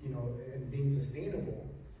 you know, and being sustainable.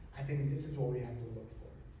 I think this is what we have to look for,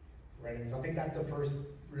 right? And so I think that's the first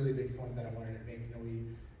really big point that I wanted to make. You know,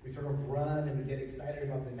 we sort of run and we get excited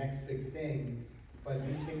about the next big thing, but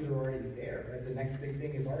these things are already there, right? The next big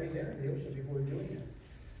thing is already there in the ocean. People are doing it.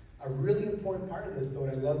 A really important part of this, though,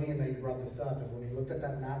 and I love Ian that you brought this up, is when you looked at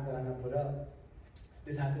that map that Anna put up,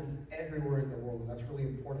 this happens everywhere in the world, and that's really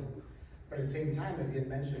important. But at the same time, as Ian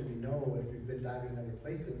mentioned, we know if we've been diving in other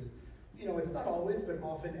places, you know, it's not always, but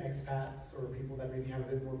often expats or people that maybe have a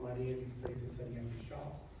bit more money in these places setting up these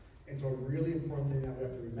shops. And so a really important thing that we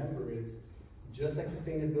have to remember is, just like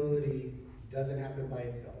sustainability doesn't happen by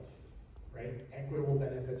itself, right? Equitable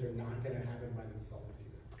benefits are not gonna happen by themselves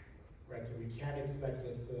either, right? So we can't expect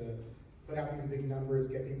us to put out these big numbers,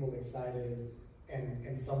 get people excited,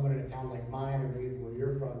 and someone in a town like mine, or maybe where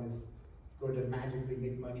you're from, is going to magically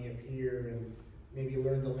make money appear and maybe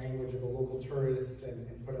learn the language of the local tourists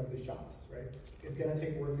and put up the shops, right? It's gonna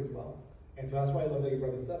take work as well. And so that's why I love that you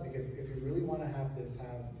brought this up, because if you really wanna have this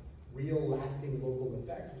have real lasting local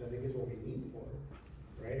effects, which I think is what we need for,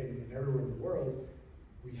 right? And everywhere in the world,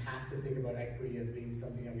 we have to think about equity as being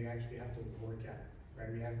something that we actually have to work at,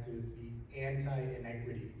 right? We have to be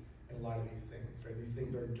anti-inequity in a lot of these things, right? These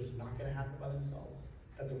things are just not gonna happen by themselves.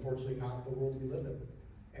 That's unfortunately not the world we live in.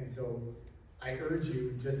 And so I urge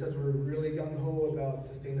you, just as we're really gung-ho about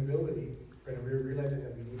sustainability, right, and we're realizing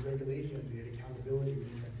that we need regulations, we need accountability, we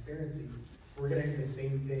need transparency, we're gonna do the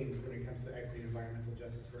same things when it comes to equity and environmental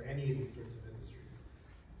justice for any of these sorts of industries.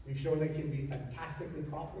 We've shown they can be fantastically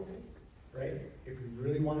profitable, right? If we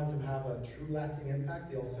really want them to have a true lasting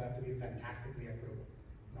impact, they also have to be fantastically equitable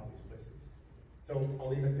in all these places. So I'll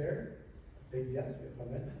leave it there. Yes, we have 5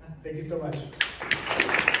 minutes. Thank you so much.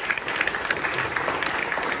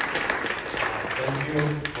 Thank you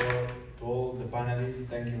to all the panelists.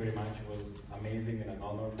 Thank you very much. It was amazing and an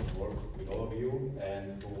honor to work with all of you,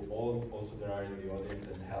 and to all also that are in the audience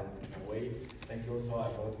that helped in a way. Thank you also, I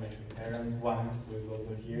forgot to mention Terence, who is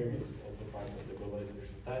also here, who is also part of the Global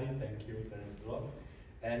Distribution Study. Thank you, Terence, a lot.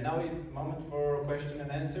 And now it's the moment for question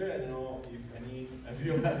and answer. I don't know if any of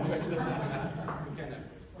you have questions. You can have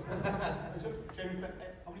questions. So, Jeremy,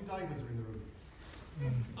 how many divers are in the room?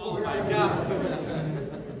 Oh my God! I've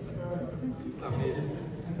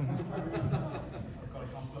got a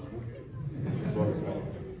compliment.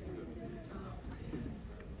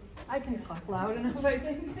 I can talk loud enough, I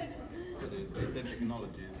think. It's the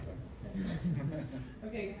technology.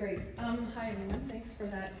 Okay, great. Hi everyone, thanks for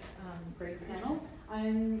that great panel.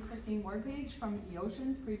 I'm Christine Wardpage from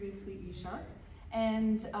eOceans, previously eShark,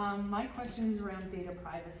 and my question is around data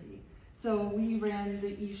privacy. So we ran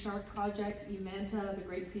the eShark project, eManta, the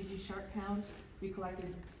Great Fiji Shark Count. We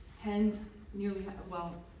collected nearly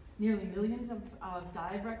millions of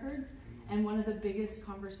dive records. And one of the biggest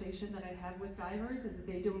conversations that I have with divers is that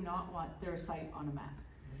they do not want their site on a map,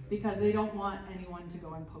 because they don't want anyone to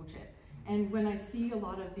go and poach it. And when I see a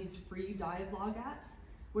lot of these free dive log apps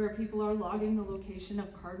where people are logging the location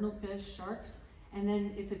of cardinal fish, sharks, and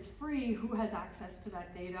then if it's free, who has access to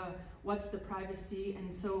that data? What's the privacy?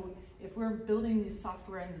 And so if we're building this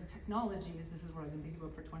software and this technology, this is what I've been thinking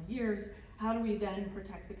about for 20 years, how do we then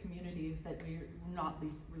protect the communities that we're not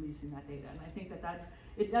releasing that data? And I think that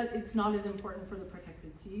it's not as important for the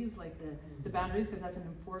protected seas, like the boundaries, because that's an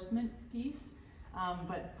enforcement piece.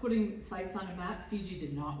 But putting sites on a map, Fiji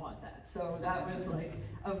did not want that. So that was like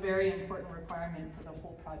a very important requirement for the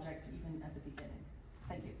whole project, even at the beginning.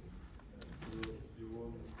 Thank you. You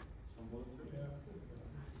want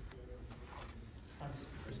Thanks,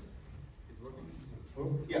 Christine. It's working?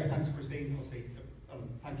 Oh, yeah, thanks, Christine. I'll say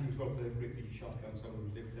thank you as well for the Great Fiji Shark Council who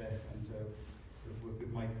lived there and sort of worked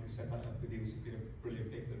with Mike who set that up with you. It's been a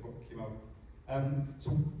brilliant paper that came out.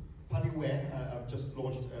 So, Paddy aware, I've just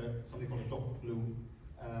launched something called Adopt Blue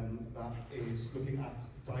that is looking at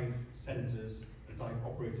dive centres and dive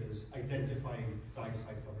operators, identifying dive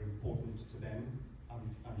sites that are important to them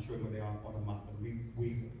and showing where they are on a map. And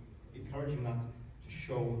we're encouraging that to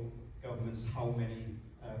show governments how many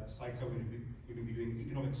sites we're going to be doing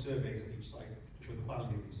economic surveys at each site to show the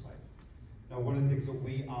value of these sites. Now, one of the things that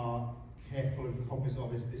we are careful and cognizant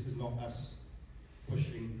of is this is not us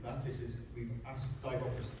pushing that. We've asked dive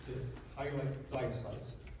operators to highlight dive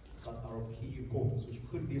sites that are of key importance, which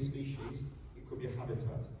could be a species, it could be a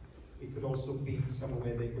habitat, it could also be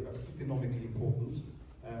somewhere that's economically important.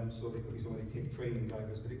 So there could be somewhere they take training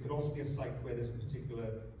divers, but it could also be a site where there's a particular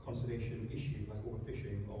conservation issue, like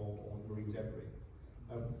overfishing or marine debris.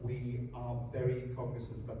 We are very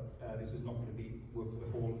cognizant that this is not going to be work for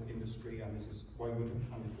the whole industry, and this is why we're going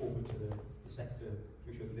to hand it over to the sector to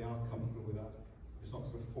make sure that they are comfortable with that. It's not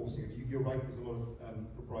sort of forcing it. You're right, there's a lot of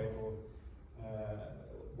proprietorial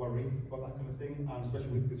worry about that kind of thing, and especially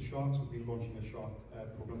with sharks. We've been launching a shark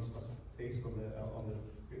program that's based on the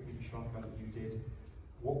Great Fiji Shark Hunt that you did.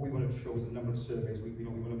 What we wanted to show is the number of surveys. We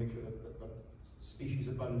want to make sure that species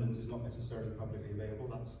abundance is not necessarily publicly available.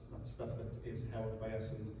 That's stuff that is held by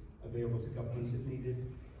us and available to governments if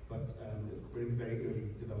needed. But we're in very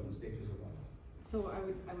early development stages of that. So I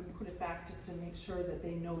would put it back just to make sure that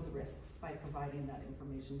they know the risks by providing that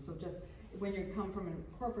information. So just when you come from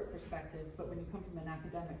a corporate perspective, but when you come from an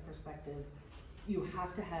academic perspective, you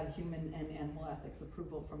have to have human and animal ethics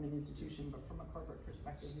approval from an institution, but from a corporate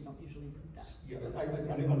perspective, you don't usually need that. Yeah,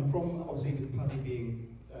 and from obviously with Paddy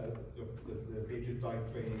being the major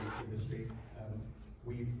dive training industry,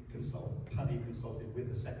 Paddy consulted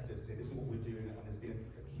with the sector to say this is what we're doing, and there's been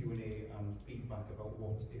a Q&A and feedback about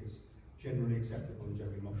what is generally acceptable and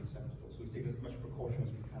generally not acceptable. So we take as much precaution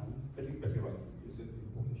as we can, but you're right, it's an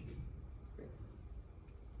important issue. Great.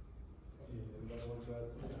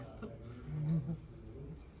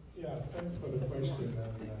 Yeah, thanks for the question.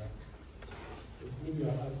 And it's good you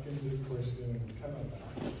are asking this question in Canada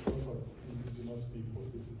because of indigenous people.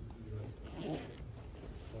 This is serious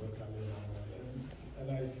for the Canadian. And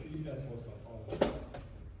I see efforts of all of us.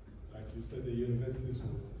 Like you said, the universities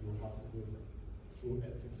will have to go through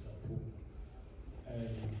ethics approval. And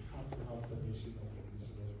you have to have permission of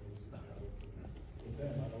indigenous groups if you are working with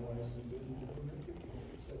them. Otherwise, you don't make it.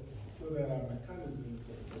 So there are mechanisms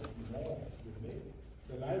for this more to be made.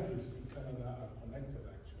 The libraries in Canada are connected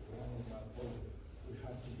actually. One of my projects, we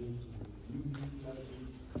have to go to youth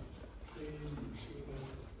libraries, train the children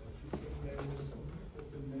at different levels of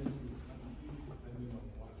openness you can give depending on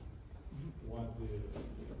what the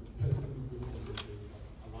person who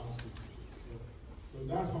allows you to do. So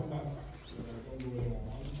that's on that side. So I don't go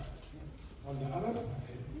on one side. On the other side,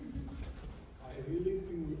 I really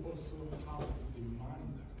think we also have to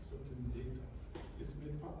demand that certain data is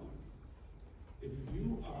made public. If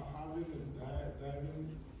you are having a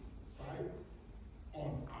diving site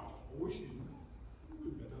on our ocean, we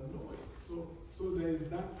better know it. So there is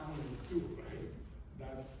that angle too, right?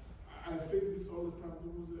 That I face this all the time.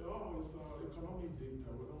 People say, oh, it's our economic data,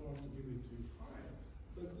 we don't want to give it to you. Fine.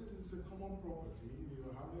 But this is a common property,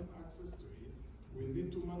 you're having access to it. We need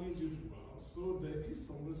to manage it well. So there is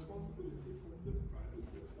some responsibility from the private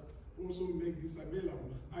sector to also make this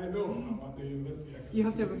available. I know I'm at the university. You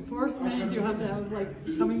have to have enforcement, you have to have, like,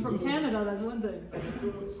 coming from Canada, that's one thing.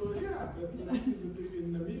 So yeah, but this is the thing.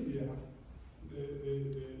 In Namibia,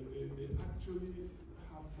 they actually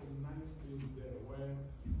have some nice things there where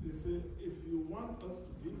they say, if you want us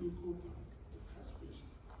to give you quota to catch fish,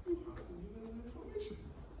 you have to give us the information.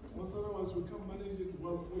 Because otherwise we can't manage it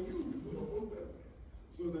well for you.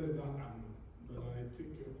 So there's that angle. But I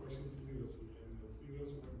take your question seriously, and the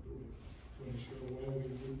serious work doing to ensure where we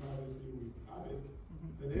do privacy, we have it.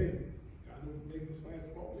 But hey, can we make the science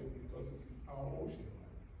public because it's our ocean?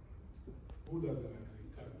 Who doesn't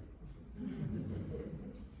agree? Tell me.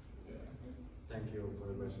 Thank you for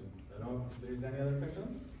the question. I don't know if there is any other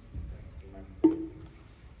question?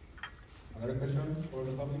 Another question for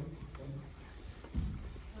the public?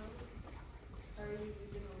 How are you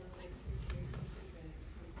using all of this information to advance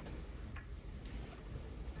conservation?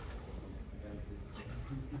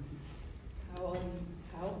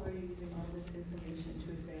 How are you using all this information to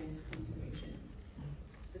advance conservation,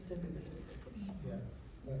 specifically? Yeah,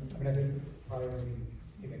 I mean, I think probably when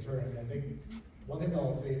we take a turn, I think one thing that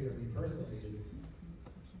I'll say for me personally is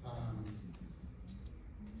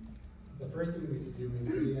first thing we need to do is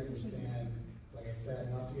really understand, like I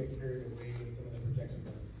said, not to get carried away with some of the projections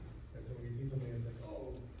that we see. Right? So when we see something that's like,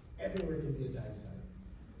 oh, everywhere can be a dive site.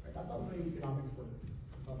 Right? That's not the way economics works.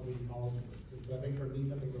 That's not the way ecology works. So I think for me,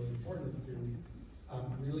 something really important is to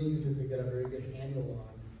really use this to get a very good handle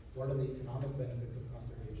on what are the economic benefits of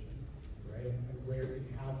conservation, right? And where we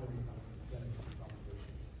have the economic benefits of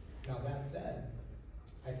conservation. Now that said,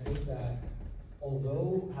 I think that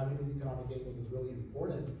although having these economic angles is really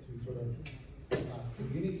important to sort of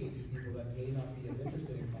communicate to people that may not be as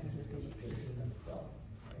interested in conservation just in and of itself,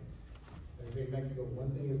 right? Like I say in Mexico,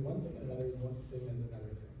 one thing is one thing and another is one thing is another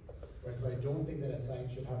thing. Right, so I don't think that a site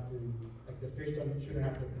should have to, like the fish shouldn't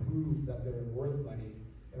have to prove that they're worth money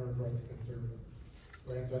in order for us to conserve them.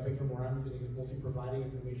 Right, so I think from where I'm sitting is mostly providing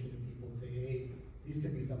information to people and say, hey, these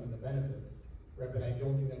could be some of the benefits, right? But I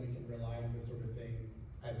don't think that we can rely on this sort of thing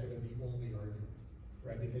as sort of the only argument,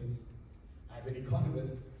 right? Because as an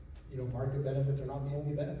economist, you know, market benefits are not the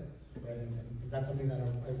only benefits, right? And that's something that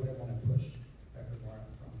I wouldn't want to push, right, from where I'm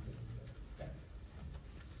sitting. Okay.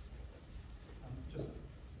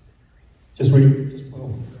 Just really,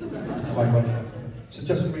 so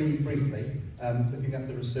just really briefly, looking at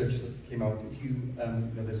the research that came out, if you,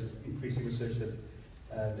 there's increasing research that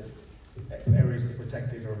areas that are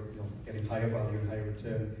protected are getting higher value and higher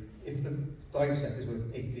return. If the dive sector is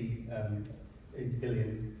worth 8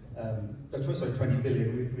 billion, 20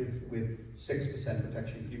 billion with 6%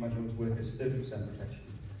 protection, can you imagine what's worth is 30% protection?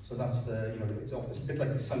 So that's the, it's a bit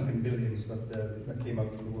like the sunken billions that came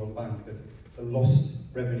out from the World Bank, that the lost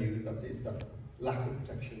revenue, that lack of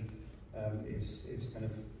protection is kind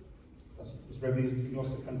of, that's revenue being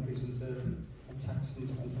lost to countries and tax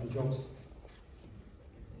and jobs.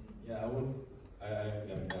 Yeah, I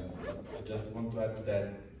just want to add to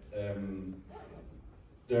that.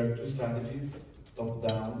 There are two strategies,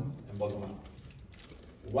 top-down and bottom-up.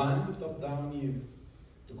 One, top-down, is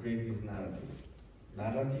to create this narrative.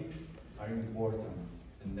 Narratives are important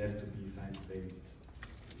and they have to be science-based.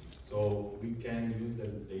 So we can use the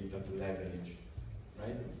data to leverage,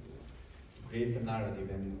 right? To create a narrative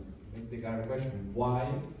and make the question why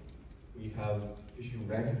we have fishing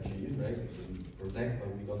refugees, right? We can protect,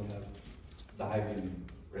 but we don't have diving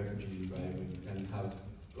refugees, right? We can have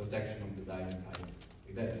protection of the diving sites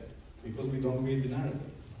like that. Because we don't create the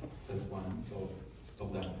narrative. That's one, so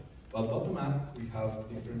top down. But bottom up, we have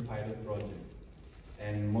different pilot projects.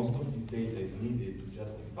 And most of this data is needed to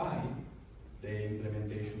justify the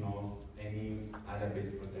implementation of any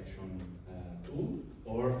area-based protection tool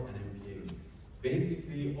or an MPA.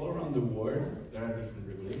 Basically, all around the world, there are different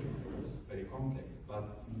regulation rules, very complex,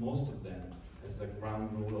 but most of them has a ground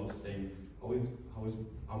rule of saying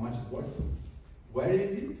how much is worth, where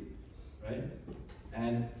is it, right,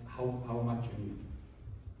 and how much you need.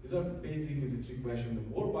 These are basically the three questions.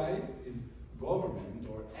 Worldwide is government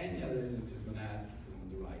or any other agency is going to ask if you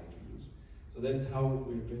want the right to use. So that's how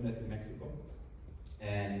we're doing that in Mexico.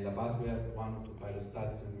 And in La Paz we have 1 or 2 pilot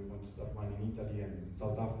studies, and we want to start one in Italy and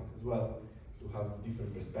South Africa as well, to have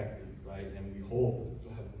different perspective, right? And we hope to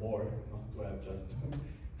have more, not to have just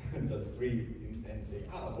just 3 and say,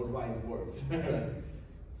 worldwide it works, right?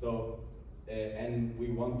 So, and we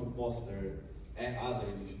want to foster other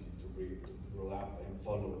initiatives to roll up and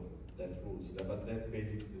follow that rules. But that's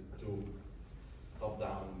basically the 2, top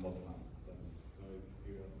down and bottom up. So, if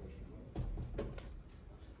you have a question.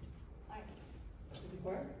 Hi. Is it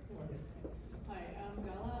work? Hi, I'm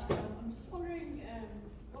Gala. I'm just wondering,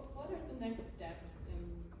 what are the next steps in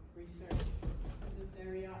research in this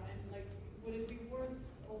area? And like, would it be worth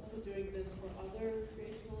also doing this for other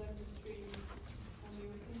recreational industries? You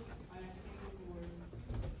think kayaking or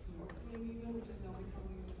snorkeling even, which is now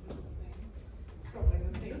becoming a big thing. Probably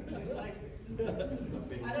the same thing, like,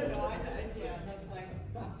 I don't know, yeah, that's like,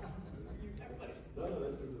 everybody.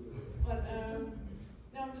 But,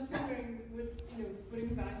 no, I'm just wondering, with,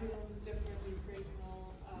 putting value on this different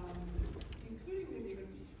recreational, including maybe even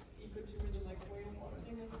ecotourism, like whale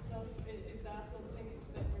watching and stuff, is that something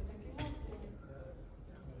that we're thinking of?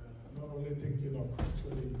 Not only thinking of,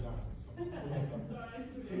 actually done.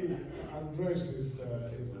 Andres, his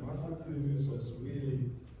master's thesis was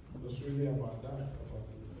really about that, about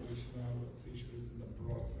the recreational fisheries in the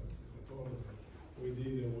broad sense of the tourism. We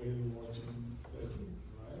did a whale watching study,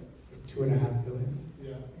 right? 2.5 billion.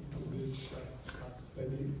 Yeah, we did shark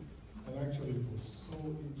study, and actually it was so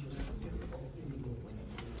interesting. The system development,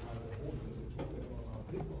 we had a whole day on our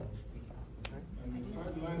paper. And the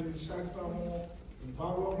tagline is, sharks are more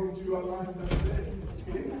valuable to your life than they.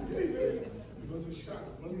 Okay? Because a shark,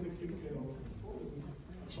 when taking care of tourism,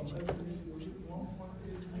 some estimate you need 1.8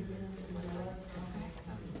 million in the lifetime.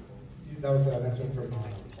 That was an estimate from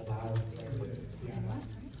Palau.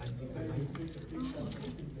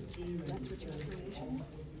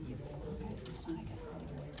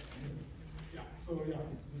 So yeah,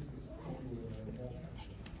 this is how we will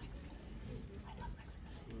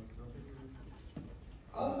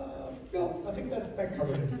no, I think that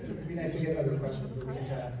covered it. It'd be nice to get other questions, but we can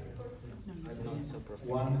chat after.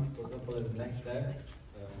 One, for example, as next step,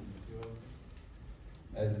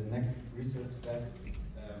 as the next research step,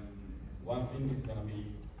 one thing is going to be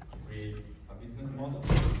to create a business model,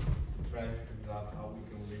 try to figure out how we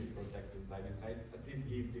can really protect those diving sites, at least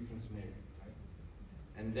give different scenarios, right?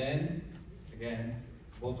 And then, again,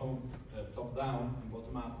 top down and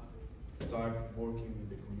bottom up, start working with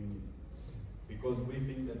the community. Because we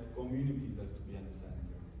think that communities has to be at the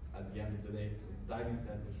center. At the end of the day, so diving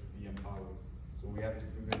centers should be empowered. So we have to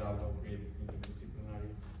figure out how to create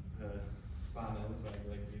interdisciplinary panels like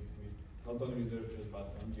this with not only researchers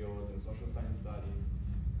but NGOs and social science studies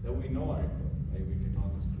that we know are important, right? We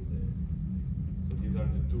cannot exclude them. So these are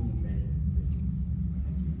the two main things.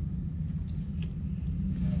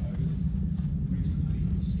 I was recently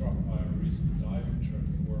struck by a recent diving trip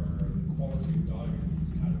where the quality of diving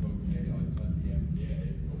was kind of okay outside the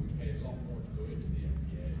MPA, but we paid a lot more to go into the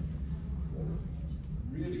MPA. What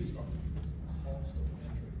really struck me was the cost of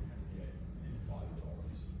entering the MPA, $5.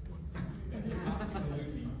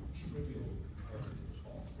 Absolutely trivial compared to the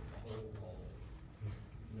cost of the whole holiday.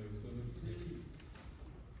 You know, so it's really,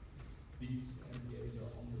 these MPAs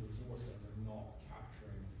are under-resourced and they're not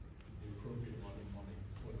capturing the appropriate amount of money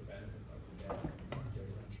for the benefit that we get from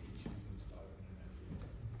differentially choosing to dive in an MPA.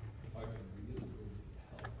 If I can realistically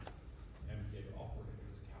help MPA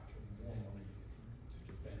operators capture more money to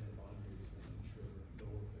defend the boundaries and ensure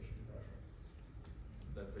lower fishing pressure.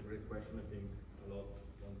 That's a great question. I think a lot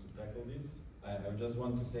want to tackle this. I just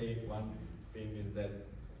want to say one thing is that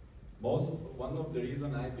one of the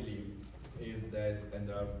reasons I believe is that, and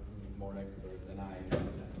there are more experts than I in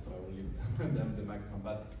this sense, so I will leave them the microphone,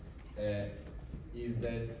 but is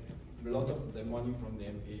that a lot of the money from the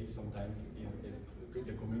MPA sometimes is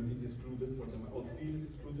the community is excluded for the money, or feels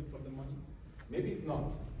excluded for the money. Maybe it's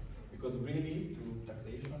not, because really through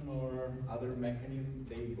taxation or other mechanisms,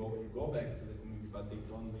 they go back to the community, but they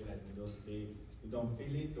don't realize they don't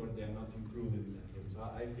feel it or they are not included in that. So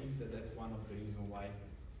I think that that's one of the reasons why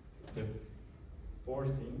the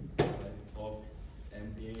forcing of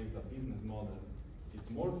MPA as a business model is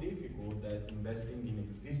more difficult than investing in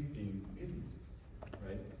existing businesses,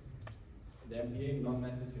 right? The MPA not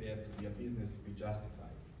necessarily have to be a business to be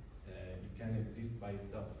justified. It can exist by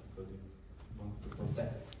itself because it's want to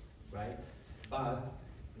protect, right? But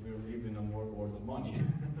we live in a world of money,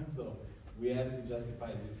 so we have to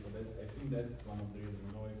justify this. So that, I think that's one of the reasons.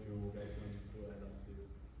 I don't know if you guys want to add on this.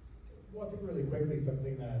 Well, I think really quickly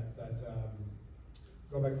something that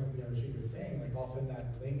go back to something Rashid was saying, like often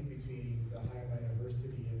that link between the higher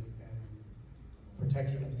biodiversity and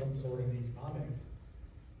protection of some sort in the economics,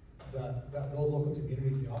 those local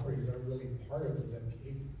communities, the operators are really part of those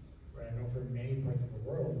MPA fees, right? I know for many parts of the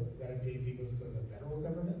world, that MPA fee goes to the federal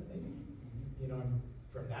government, maybe, you know, and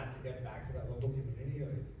from that to get back to that local community,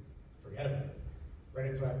 like, forget about it,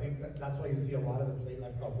 right? And so I think that's why you see a lot of the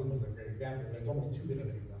like Kabul was a great example, but it's almost too big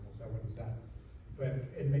of an example, so I wouldn't use that.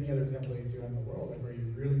 But in many other examples here in the world, like where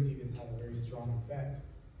you really see this have a very strong effect,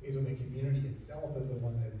 is when the community itself is the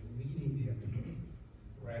one that is leading the MPA,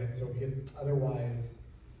 right? And so because otherwise,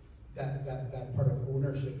 that part of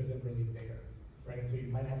ownership isn't really there, right? And so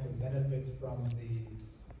you might have some benefits from the,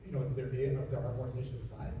 you know, if there are more fish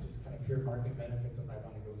inside, just kind of pure market benefits if I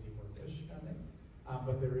want to go see more fish kind of thing.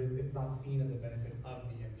 But it's not seen as a benefit of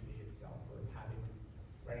the MPA itself or of having it,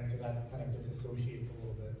 right? And so that kind of disassociates a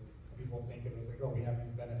little bit. People think it was like, oh, we have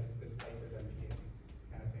these benefits despite this MPA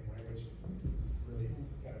kind of thing, right? Which is really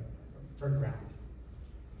kind of turned around.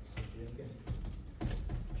 Yes.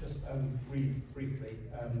 Just really briefly,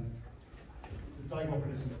 the dive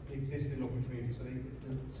operators exist in local communities, so the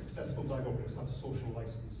successful dive operators have a social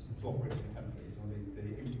license to operate in the country. So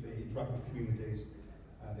they interact with communities,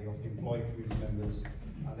 they often employ community members,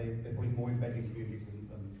 and they're probably more embedded in communities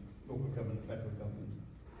than local government and federal government.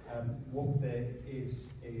 What there is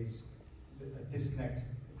a disconnect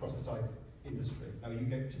across the dive industry. Now you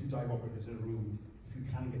get two dive operators in a room. If you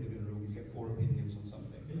can get them in a room, you get 4 opinions on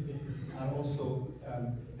something. And also,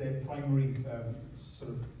 their primary sort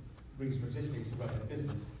of reason for existing is to run their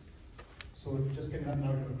business. So just getting that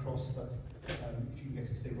narrative across that if you can get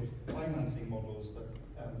sustainable financing models that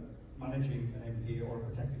managing an MPA or a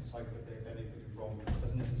protected site that they're benefiting from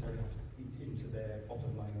doesn't necessarily have to eat into their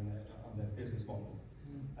bottom line on their business model.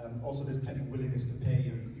 Also, there's plenty of willingness to pay.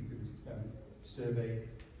 You can survey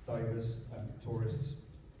divers, tourists.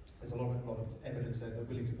 There's a lot of evidence there they're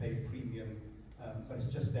willing to pay a premium, but it's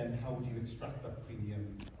just then how do you extract that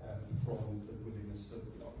premium from the willingness of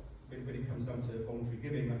when it comes down to voluntary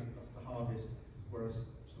giving, that's the hardest. Whereas,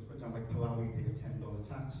 so for example, like Palau, you pay a $10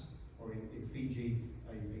 tax, or in Fiji,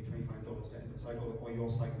 you pay $25 to enter the site, or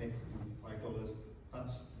your site, Nick, $5.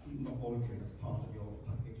 That's not voluntary, that's part of your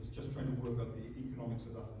package. It's just trying to work out the economics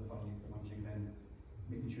of that and the value for managing, then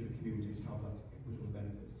making sure the communities have that equitable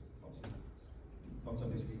benefit. Obviously, not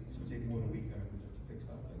something it's going to take more than a week to fix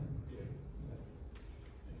that. Yeah.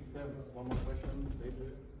 I think we have one more question.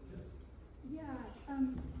 Later. Yeah,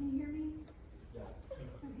 can you hear me? Yeah.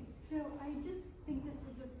 Okay, so I just think this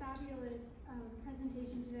was a fabulous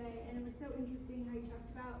presentation today, and it was so interesting how you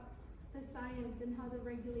talked about the science and how the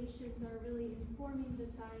regulations are really informing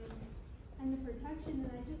the science and the protection.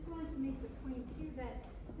 And I just wanted to make the point too that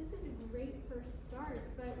this is a great first start,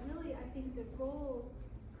 but really I think the goal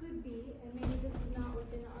could be, and maybe this is not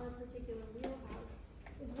within our particular wheelhouse,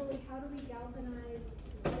 is really how do we galvanize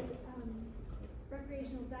the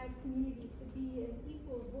recreational dive community to be an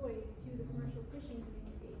equal voice to the commercial fishing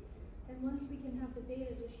community. And once we can have the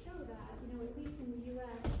data to show that, at least in the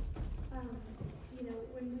U.S.,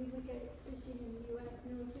 when we look at fishing in the U.S.,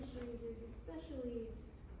 NOAA Fisheries is especially,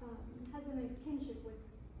 has a nice kinship with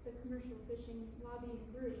the commercial fishing lobbying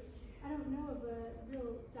group. I don't know of a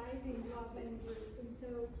real diving lobbying group, and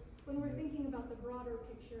so when we're thinking about the broader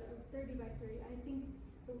picture of 30 by 30, I think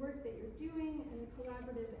the work that you're doing and the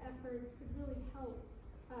collaborative efforts could really help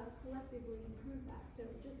collectively improve that. So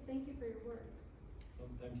just thank you for your work.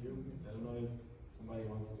 Well, thank you. I don't know if somebody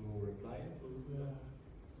wants to reply to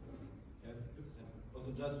yes.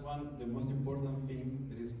 Also, just one, the most important thing,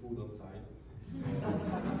 there is food outside. So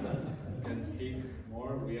you can stick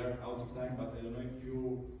more. We are out of time, but I don't know if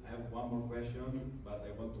you have one more question, but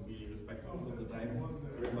I want to be respectful of the time.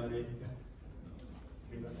 Everybody.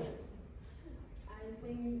 I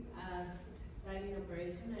think as diving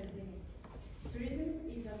operation, I think tourism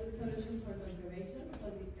is a good solution for conservation,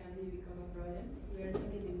 but it can become a problem. We are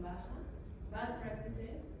seeing it in Baja. Bad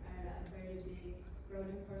practices are a very big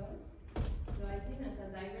problem for us. So I think as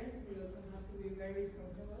a divers, we also have to be very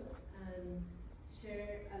responsible and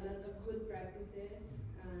share a lot of good practices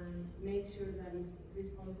and make sure that it's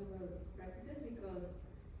responsible practices, because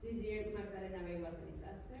this year Magdalena Bay was a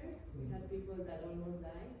disaster. We had people that almost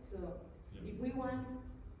died. So if we want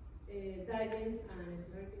diving and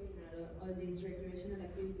snorkeling and all these recreational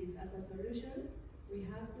activities as a solution, we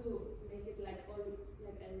have to make it like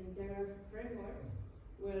an integral framework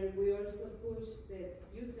where we also push the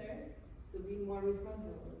users to be more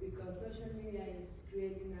responsible, because social media is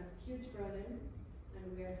creating a huge problem, and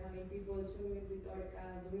we are having people swimming with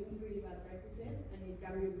orcas, doing really bad practices, and it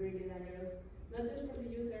can be really dangerous, not just for the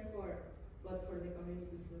user, but for the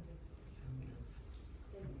communities too.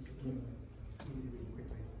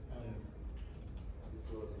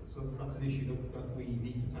 So that's an issue that we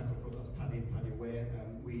need to tackle for us, Paddy and Paddy Aware.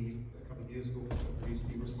 We, a couple of years ago, produced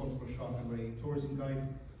the Responsible Shark and Ray Tourism Guide,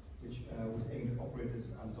 which was aimed at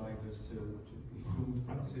operators and divers to improve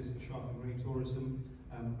practices for shark and ray tourism.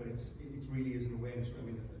 But it really is an awareness. I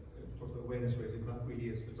mean, talk about awareness raising, but that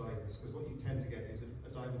really is for divers, because what you tend to get is if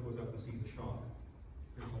a diver goes out and sees a shark,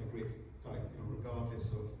 it's not a great dive,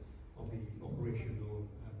 regardless of the operational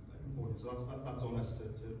component. So that's on us to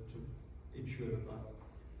ensure that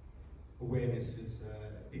awareness is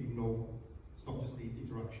people know it's not just the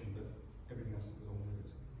interaction, but everything else that goes on with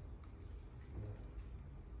it.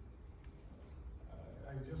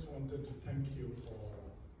 I just wanted to thank you for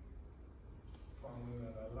sounding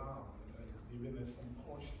an alarm and giving us some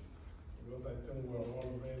caution, because I think we're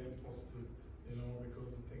all very positive, because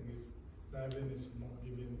the thing is, diving is not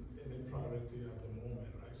given any priority at the moment,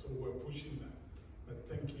 right? So we're pushing that. But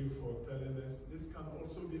thank you for telling us this can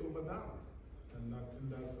also be overdone. And I think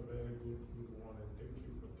that's a very good one. And thank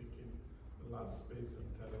you for taking the last space and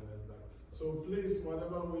telling us that. So please,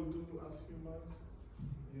 whatever we do as humans,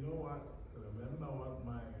 you know what? Remember what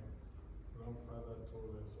my grandfather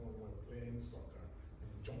told us when we were playing soccer and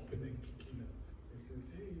jumping and kicking it. He says,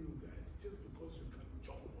 hey, you guys, just because you can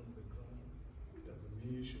jump on the ground, it doesn't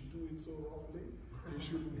mean you should do it so roughly. You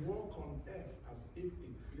should walk on earth as if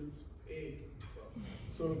it feels pain.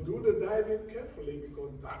 So do the diving carefully,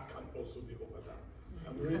 because that can also be overdone.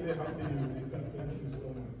 I'm really happy you did that. Thank you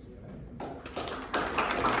so much.